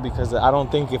grateful, because I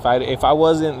don't think if I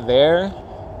wasn't there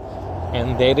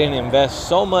and they didn't invest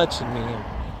so much in me,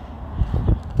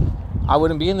 I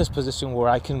wouldn't be in this position where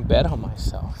I can bet on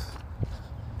myself.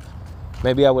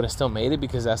 Maybe I would have still made it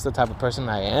because that's the type of person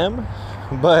I am,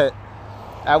 but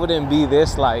I wouldn't be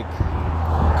this, like,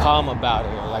 calm about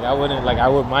it. Like,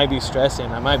 I might be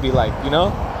stressing. I might be like,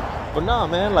 but no,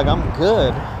 man, like, I'm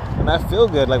good and I feel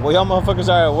good. Like, while y'all motherfuckers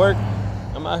are at work,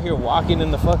 I'm out here walking in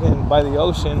the fucking by the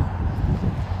ocean,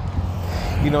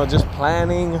 just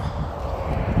planning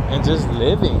and just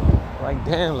living. Like,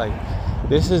 damn, like,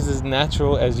 this is as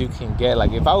natural as you can get.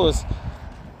 Like, if I was,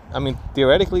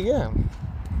 theoretically, yeah,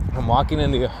 I'm walking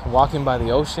by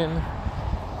the ocean.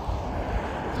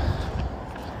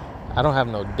 I don't have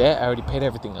no debt. I already paid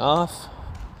everything off.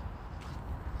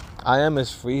 I am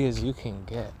as free as you can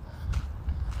get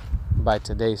by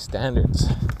today's standards.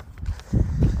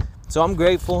 So I'm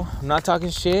grateful. I'm not talking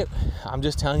shit. I'm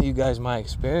just telling you guys my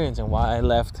experience and why I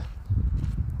left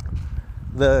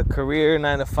the career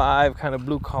 9-to-5 kind of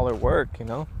blue collar work, And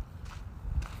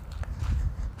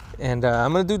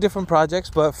I'm going to do different projects,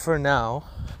 but for now,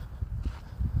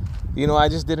 I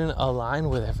just didn't align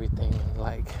with everything.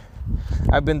 Like,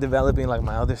 I've been developing, like,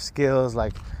 my other skills,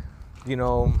 like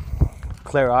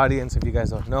clairaudience, if you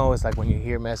guys don't know, it's like when you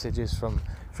hear messages from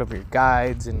your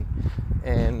guides and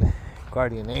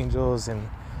guardian angels. And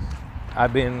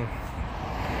I've been,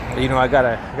 I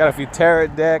got a few tarot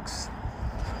decks,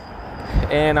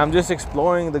 and I'm just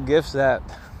exploring the gifts that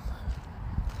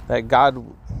God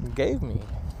gave me,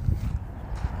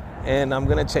 and I'm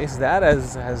gonna chase that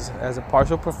as a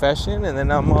partial profession. And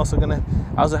then I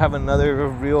also have another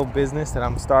real business that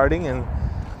I'm starting, and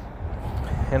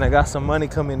I got some money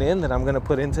coming in that I'm gonna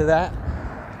put into that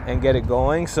and get it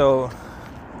going. So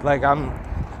like I'm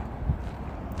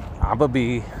gonna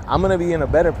be in a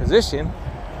better position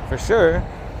for sure.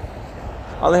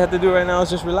 All I have to do right now is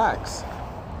just relax.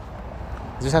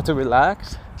 I just have to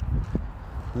relax,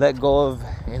 let go of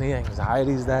any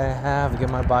anxieties that I have, get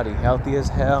my body healthy as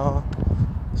hell,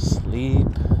 sleep,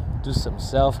 do some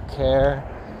self-care,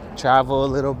 travel a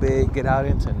little bit, get out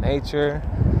into nature,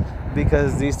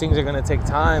 because these things are gonna take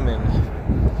time,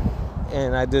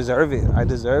 and I deserve it. I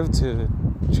deserve to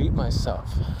treat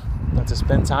myself and to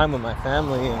spend time with my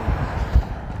family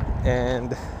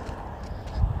and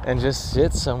just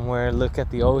sit somewhere, look at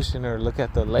the ocean or look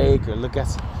at the lake or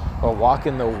walk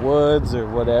in the woods or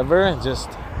whatever, and just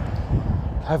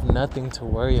have nothing to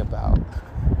worry about.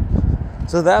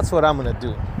 So that's what I'm gonna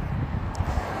do.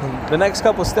 The next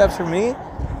couple steps for me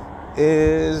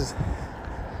is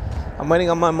I'm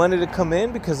waiting on my money to come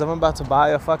in, because I'm about to buy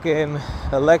a fucking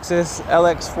Lexus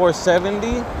LX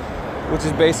 470, which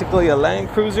is basically a Land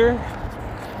Cruiser,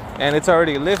 and it's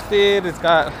already lifted. It's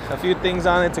got a few things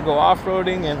on it to go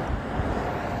off-roading,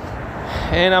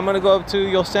 and I'm gonna go up to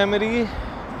Yosemite,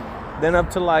 then up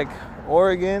to like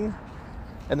Oregon,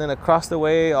 and then across the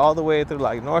way, all the way through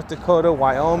like North Dakota,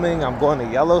 Wyoming. I'm going to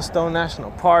Yellowstone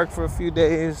National Park for a few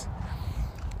days.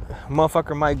 A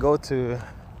motherfucker might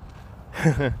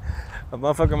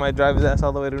drive his ass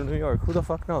all the way to New York. Who the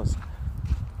fuck knows?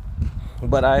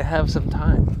 But I have some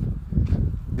time,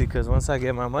 because once I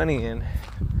get my money in,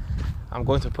 I'm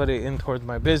going to put it in towards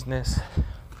my business,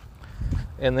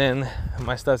 and then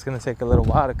my stuff's going to take a little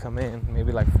while to come in,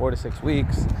 maybe like 4 to 6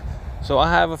 weeks. So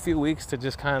I have a few weeks to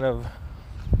just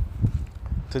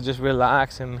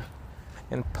relax and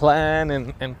plan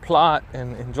and plot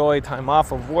and enjoy time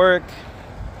off of work.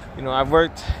 I've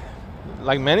worked,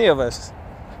 like many of us,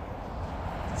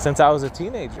 since I was a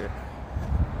teenager,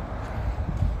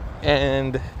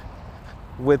 and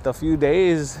with a few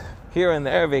days here and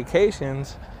there,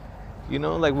 vacations,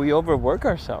 like we overwork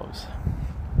ourselves.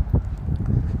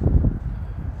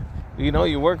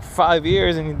 You work 5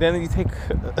 years, and then you take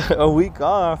a week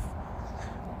off,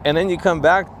 and then you come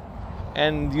back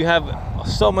and you have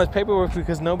so much paperwork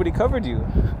because nobody covered you.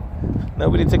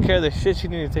 Nobody took care of the shit you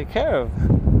need to take care of.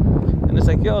 And it's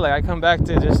like, I come back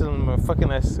to just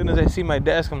fucking, as soon as I see my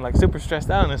desk, I'm like super stressed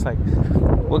out, and it's like,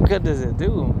 what good does it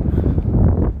do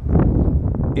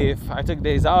if I took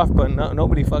days off but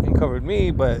nobody fucking covered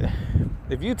me? But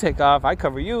if you take off, I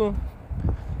cover you,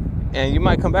 and you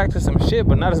might come back to some shit,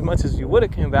 but not as much as you would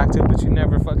have came back to, but you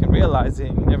never fucking realize it,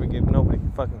 and you never give nobody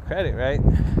fucking credit, right?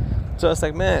 So it's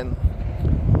like, man,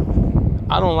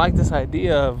 I don't like this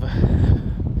idea of,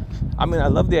 I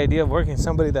love the idea of working with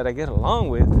somebody that I get along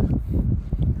with,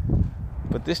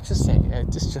 but this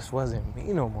just wasn't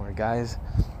me no more, guys.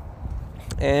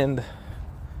 And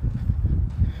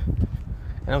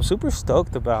I'm super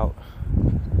stoked about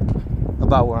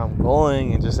where I'm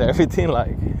going and just everything.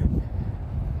 Like,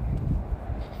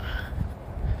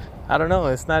 I don't know,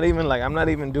 it's not even like, I'm not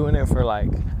even doing it for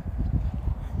like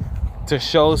to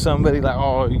show somebody like,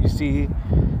 oh, you see,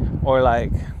 or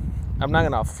like, I'm not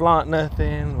gonna flaunt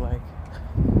nothing. Like,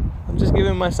 I'm just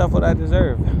giving myself what I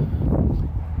deserve,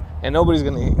 and nobody's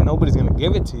gonna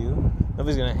give it to you.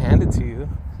 Nobody's gonna hand it to you.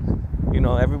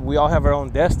 We all have our own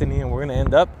destiny, and we're gonna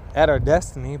end up at our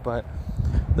destiny. But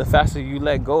the faster you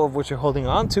let go of what you're holding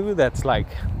on to, that's like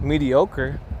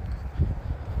mediocre.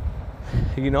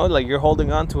 Like you're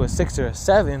holding on to a 6 or a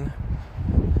 7,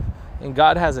 and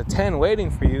God has a 10 waiting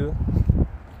for you.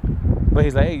 But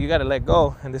he's like, hey, you gotta let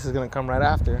go, and this is gonna come right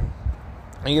after.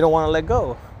 And you don't want to let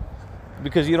go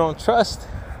because you don't trust.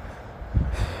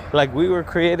 Like, we were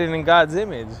created in God's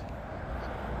image.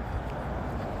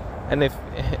 And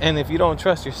if you don't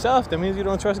trust yourself, that means you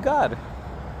don't trust God.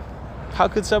 How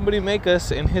could somebody make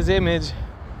us in his image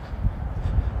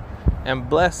and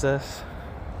bless us,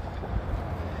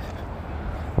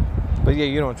 but yeah,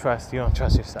 you don't trust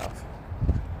yourself?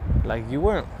 Like, you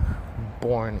weren't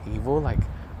born evil. Like,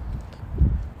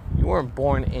 you weren't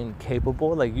born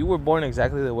incapable. Like, you were born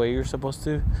exactly the way you're supposed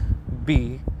to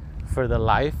be for the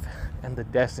life and the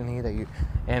destiny that you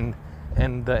and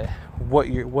the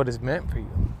what is meant for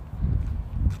you.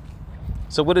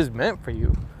 So what is meant for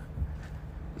you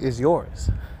is yours.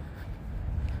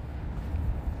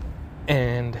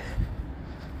 And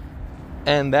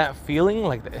that feeling,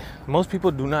 like, most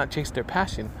people do not chase their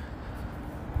passion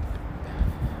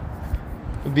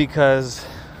because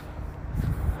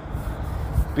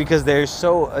they're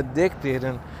so addicted,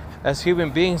 and as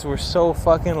human beings we're so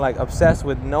fucking like obsessed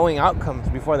with knowing outcomes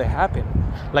before they happen,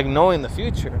 like knowing the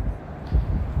future,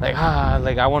 like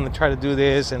I want to try to do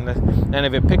this, and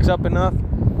if it picks up enough,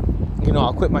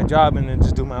 I'll quit my job and then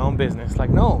just do my own business. Like,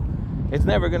 no, it's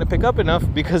never gonna pick up enough,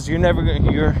 because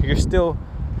you're still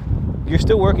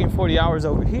working 40 hours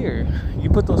over here. You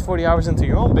put those 40 hours into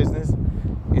your own business,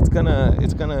 it's gonna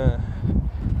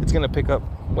pick up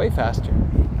way faster,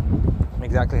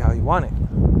 exactly how you want it.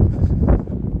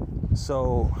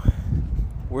 So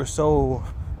we're so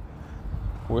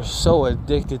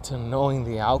addicted to knowing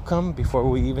the outcome before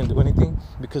we even do anything,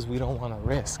 because we don't want to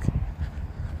risk.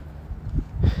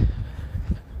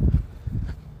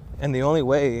 And the only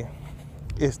way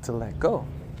is to let go.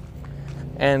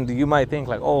 And you might think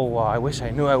like, oh, well, I wish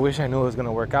I knew it was going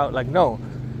to work out. Like, no.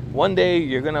 One day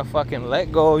you're going to fucking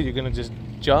let go. You're going to just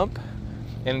jump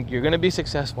and you're going to be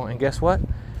successful. And guess what?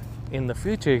 In the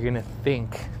future, you're going to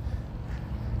think,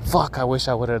 fuck, I wish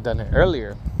I would have done it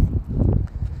earlier.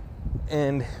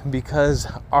 And because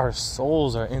our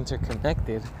souls are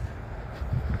interconnected,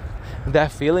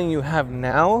 that feeling you have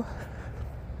now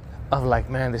of like,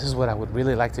 man, this is what I would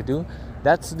really like to do,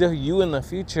 that's the you in the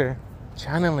future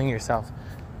channeling yourself,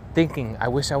 thinking, I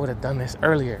wish I would have done this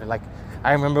earlier. Like,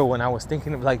 I remember when I was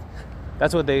thinking of, like,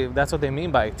 that's what they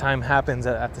mean by time happens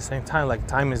at the same time. Like,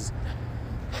 time is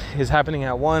happening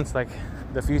at once. Like,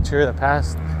 the future, the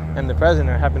past, and the present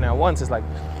are happening at once. It's like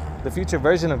the future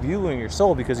version of you and your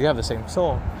soul, because you have the same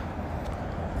soul,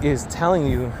 is telling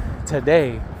you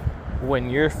today, when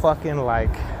you're fucking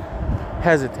like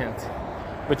hesitant,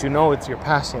 but it's your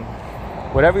passion.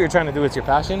 Whatever you're trying to do, it's your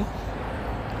passion.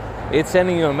 It's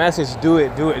sending you a message, do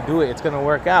it. It's going to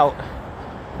work out.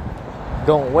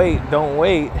 Don't wait.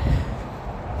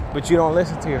 But you don't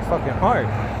listen to your fucking heart.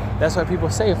 That's why people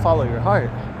say follow your heart.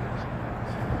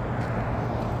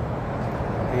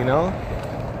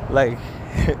 Like,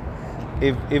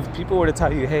 if people were to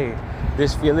tell you, hey,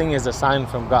 this feeling is a sign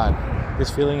from God, this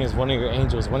feeling is one of your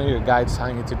angels, one of your guides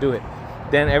telling you to do it,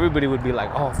 then everybody would be like,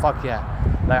 oh, fuck yeah,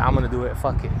 like, I'm gonna do it,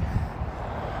 fuck it.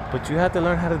 But you have to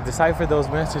learn how to decipher those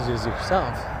messages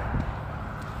yourself.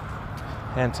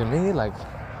 And to me, like,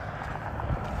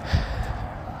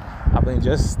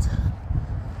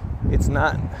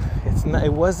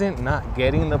 it wasn't not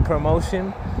getting the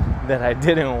promotion that I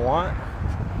didn't want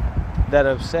that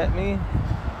upset me.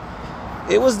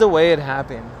 It was the way it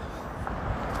happened.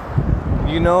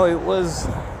 It was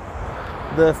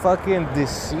the fucking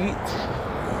deceit,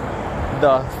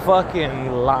 the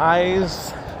fucking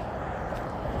lies,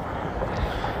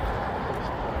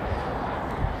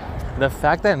 the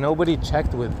fact that nobody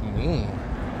checked with me.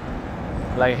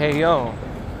 Like, hey, yo,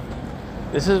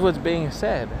 this is what's being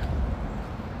said.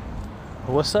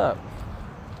 What's up?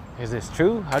 Is this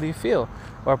true? How do you feel?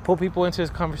 Or pull people into this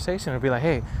conversation and be like,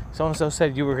 hey, so-and-so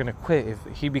said you were going to quit if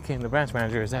he became the branch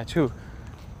manager. Is that true?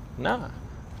 Nah.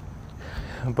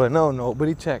 But no,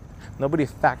 nobody checked. Nobody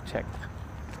fact-checked.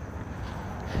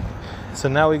 So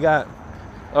now we got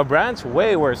a branch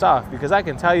way worse off, because I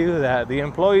can tell you that the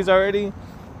employees already,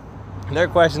 they're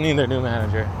questioning their new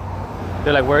manager.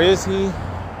 They're like, where is he?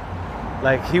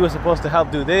 Like, he was supposed to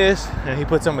help do this, and he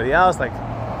put somebody else, like,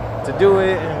 to do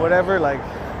it and whatever. Like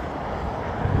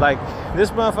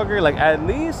this motherfucker, like, at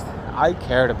least I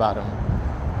cared about him.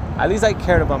 At least I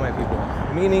cared about my people.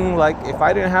 Meaning, like, if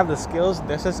I didn't have the skills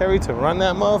necessary to run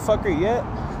that motherfucker yet,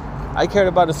 I cared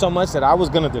about it so much that I was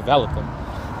going to develop them.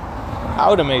 I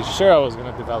would have made sure I was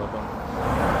going to develop them.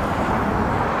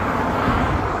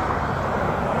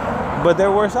 But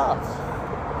they're worse off.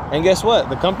 And guess what?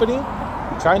 The company,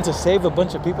 trying to save a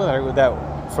bunch of people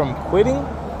that from quitting,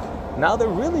 now they're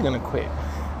really going to quit.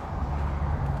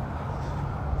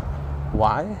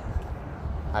 Why?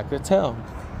 I could tell.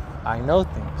 I know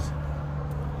things.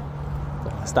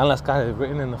 Están las calles,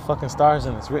 written in the fucking stars,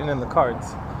 and it's written in the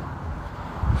cards.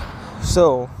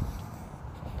 So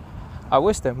I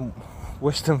wish them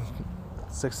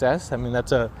success. I mean,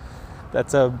 that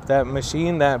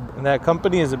machine, that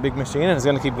company is a big machine, and it's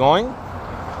gonna keep going.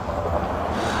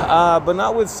 But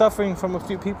not with suffering from a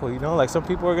few people. Like, some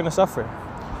people are gonna suffer,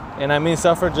 and I mean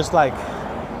suffer just like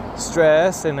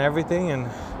stress and everything,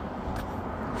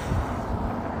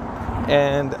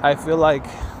 and I feel like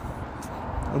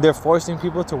they're forcing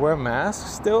people to wear masks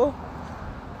still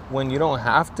when you don't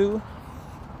have to.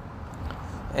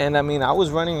 And I mean, I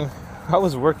was running I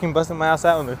was working, busting my ass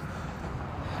out. And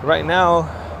right now,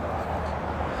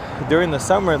 during the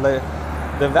summer,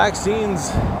 the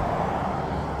vaccines,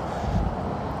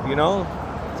 you know,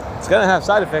 it's gonna have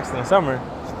side effects in the summer.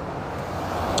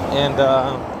 And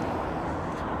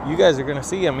you guys are gonna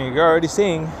see. I mean, you're already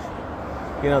seeing.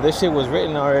 You know, this shit was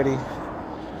written already,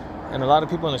 and a lot of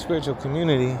people in the spiritual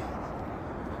community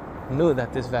knew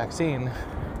that this vaccine,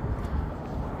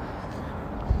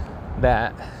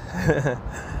 that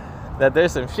that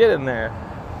there's some shit in there,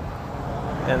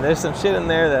 and there's some shit in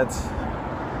there that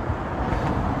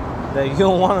you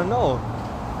don't want to know.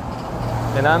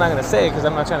 And I'm not gonna say it because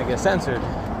I'm not trying to get censored,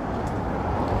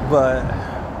 but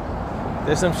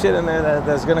there's some shit in there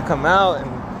that's gonna come out and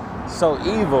so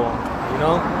evil, you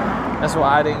know. That's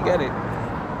why I didn't get it.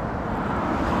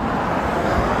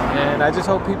 And I just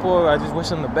hope I just wish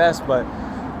them the best. But,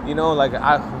 you know, like,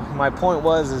 my point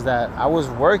is that I was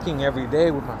working every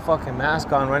day with my fucking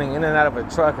mask on, running in and out of a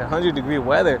truck, 100-degree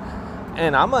weather.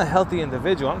 And I'm a healthy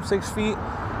individual. I'm 6 feet,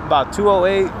 about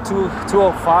 208,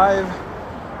 205,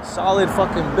 solid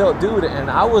fucking built dude. And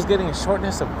I was getting a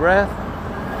shortness of breath,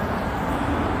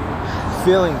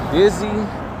 feeling dizzy.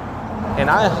 And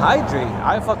I hydrate.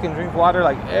 I fucking drink water.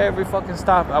 Like, every fucking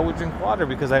stop, I would drink water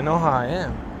because I know how I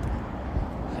am.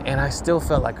 And I still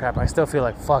felt like crap. I still feel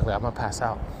like, fuck, I'm gonna pass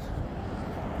out.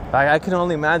 Like, I can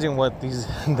only imagine what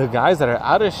the guys that are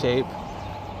out of shape,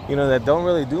 you know, that don't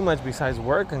really do much besides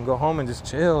work and go home and just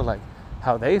chill, like,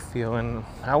 how they feel. And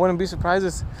I wouldn't be surprised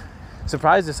if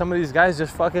some of these guys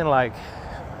just fucking, like,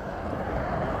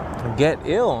 get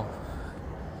ill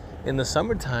in the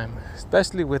summertime,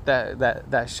 especially with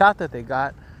that shot that they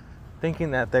got, thinking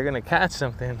that they're gonna catch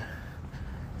something.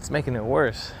 It's making it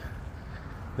worse.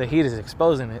 The heat is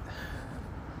exposing it.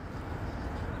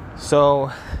 So,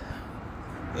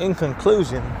 in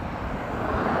conclusion,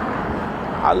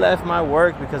 I left my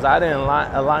work because I didn't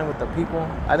align with the people.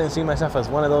 I didn't see myself as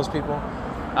one of those people.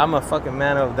 I'm a fucking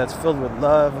man that's filled with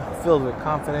love, filled with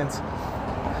confidence.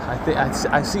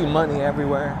 I see money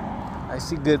everywhere. I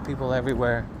see good people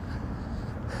everywhere.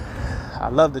 I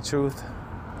love the truth.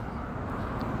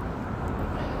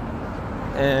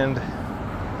 And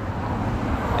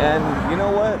you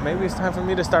know what? Maybe it's time for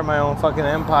me to start my own fucking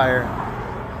empire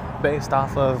based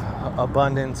off of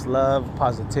abundance, love,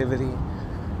 positivity,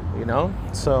 you know?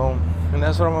 So, and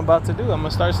that's what I'm about to do. I'm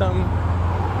gonna start something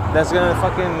that's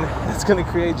gonna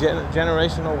create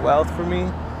generational wealth for me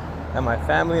and my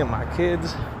family and my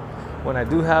kids when I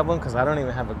do have one, because I don't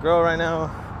even have a girl right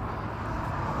now.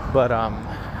 But I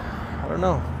don't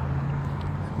know.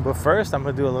 But first, I'm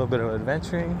gonna do a little bit of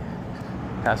adventuring,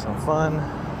 have some fun,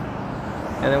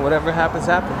 and then whatever happens,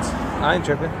 happens. I ain't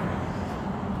tripping.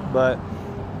 But,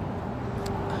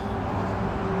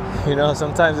 you know,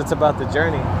 sometimes it's about the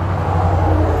journey. You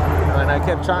know, and I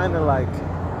kept trying to, like,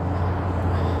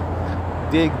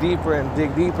 dig deeper and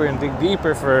dig deeper and dig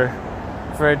deeper for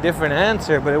a different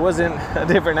answer, but it wasn't a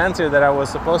different answer that I was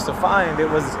supposed to find. It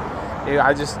wasn't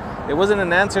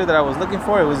an answer that I was looking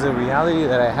for. It was a reality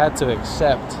that I had to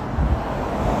accept.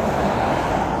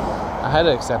 I had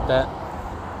to accept that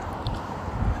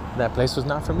place was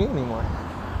not for me anymore.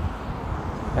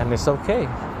 And it's okay.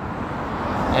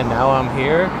 And now I'm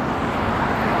here.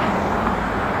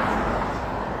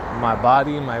 My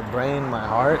body, my brain, my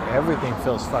heart, everything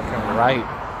feels fucking right.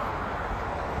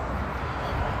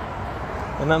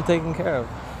 And I'm taken care of.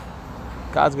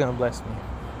 God's gonna bless me.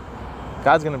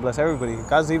 God's gonna bless everybody.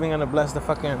 God's even gonna bless the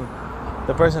person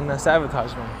that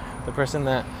sabotaged me. The person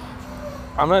that,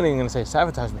 I'm not even gonna say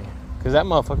sabotaged me, because that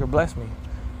motherfucker blessed me.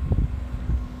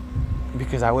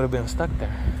 Because I would have been stuck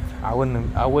there. I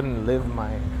wouldn't live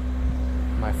my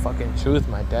fucking truth,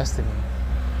 my destiny.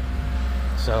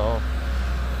 So,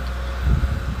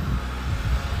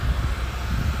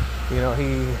 you know,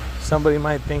 somebody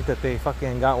might think that they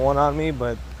fucking got one on me,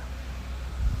 but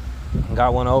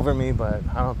got one over me, but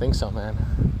I don't think so, man.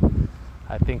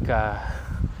 I think I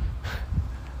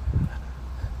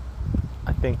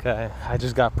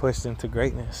just got pushed into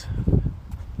greatness.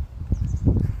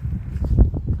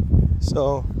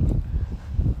 So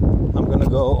I'm gonna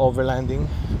go overlanding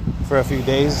for a few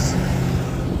days.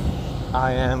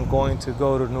 I am going to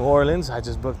go to New Orleans. I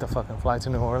just booked a fucking flight to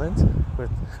New Orleans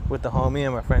with the homie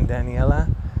and my friend Daniela.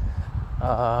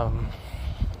 I'm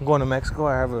going to Mexico.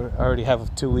 I already have a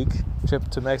 2-week trip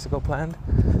to Mexico planned.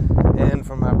 And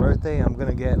for my birthday, I'm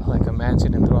gonna get like a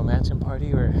mansion and throw a mansion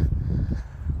party, or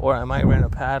I might rent a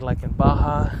pad like in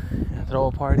Baja and throw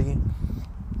a party.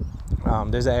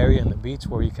 There's an area in the beach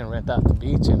where you can rent out the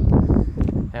beach,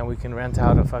 and we can rent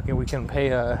out we can pay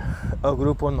a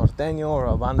grupo norteño or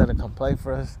a banda to come play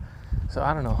for us. So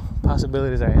I don't know,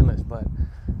 possibilities are endless, but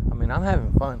I mean, mean, I'm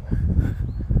having fun.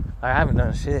 I haven't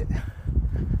done shit,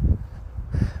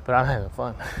 but I'm having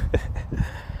fun.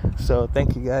 So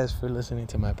thank you guys for listening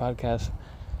to my podcast.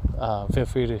 Feel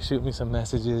free to shoot me some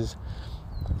messages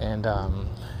and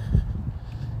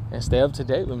stay up to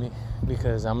date with me,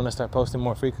 because I'm gonna start posting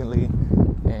more frequently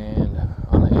and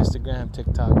on Instagram,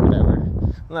 TikTok, whatever.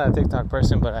 I'm not a TikTok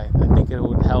person, but I think it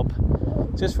would help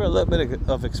just for a little bit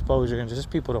of exposure and just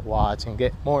people to watch and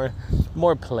get more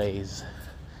plays.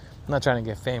 I'm not trying to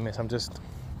get famous. I'm just,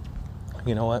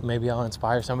 you know what, maybe I'll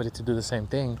inspire somebody to do the same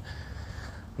thing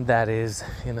that is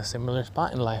in a similar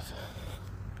spot in life.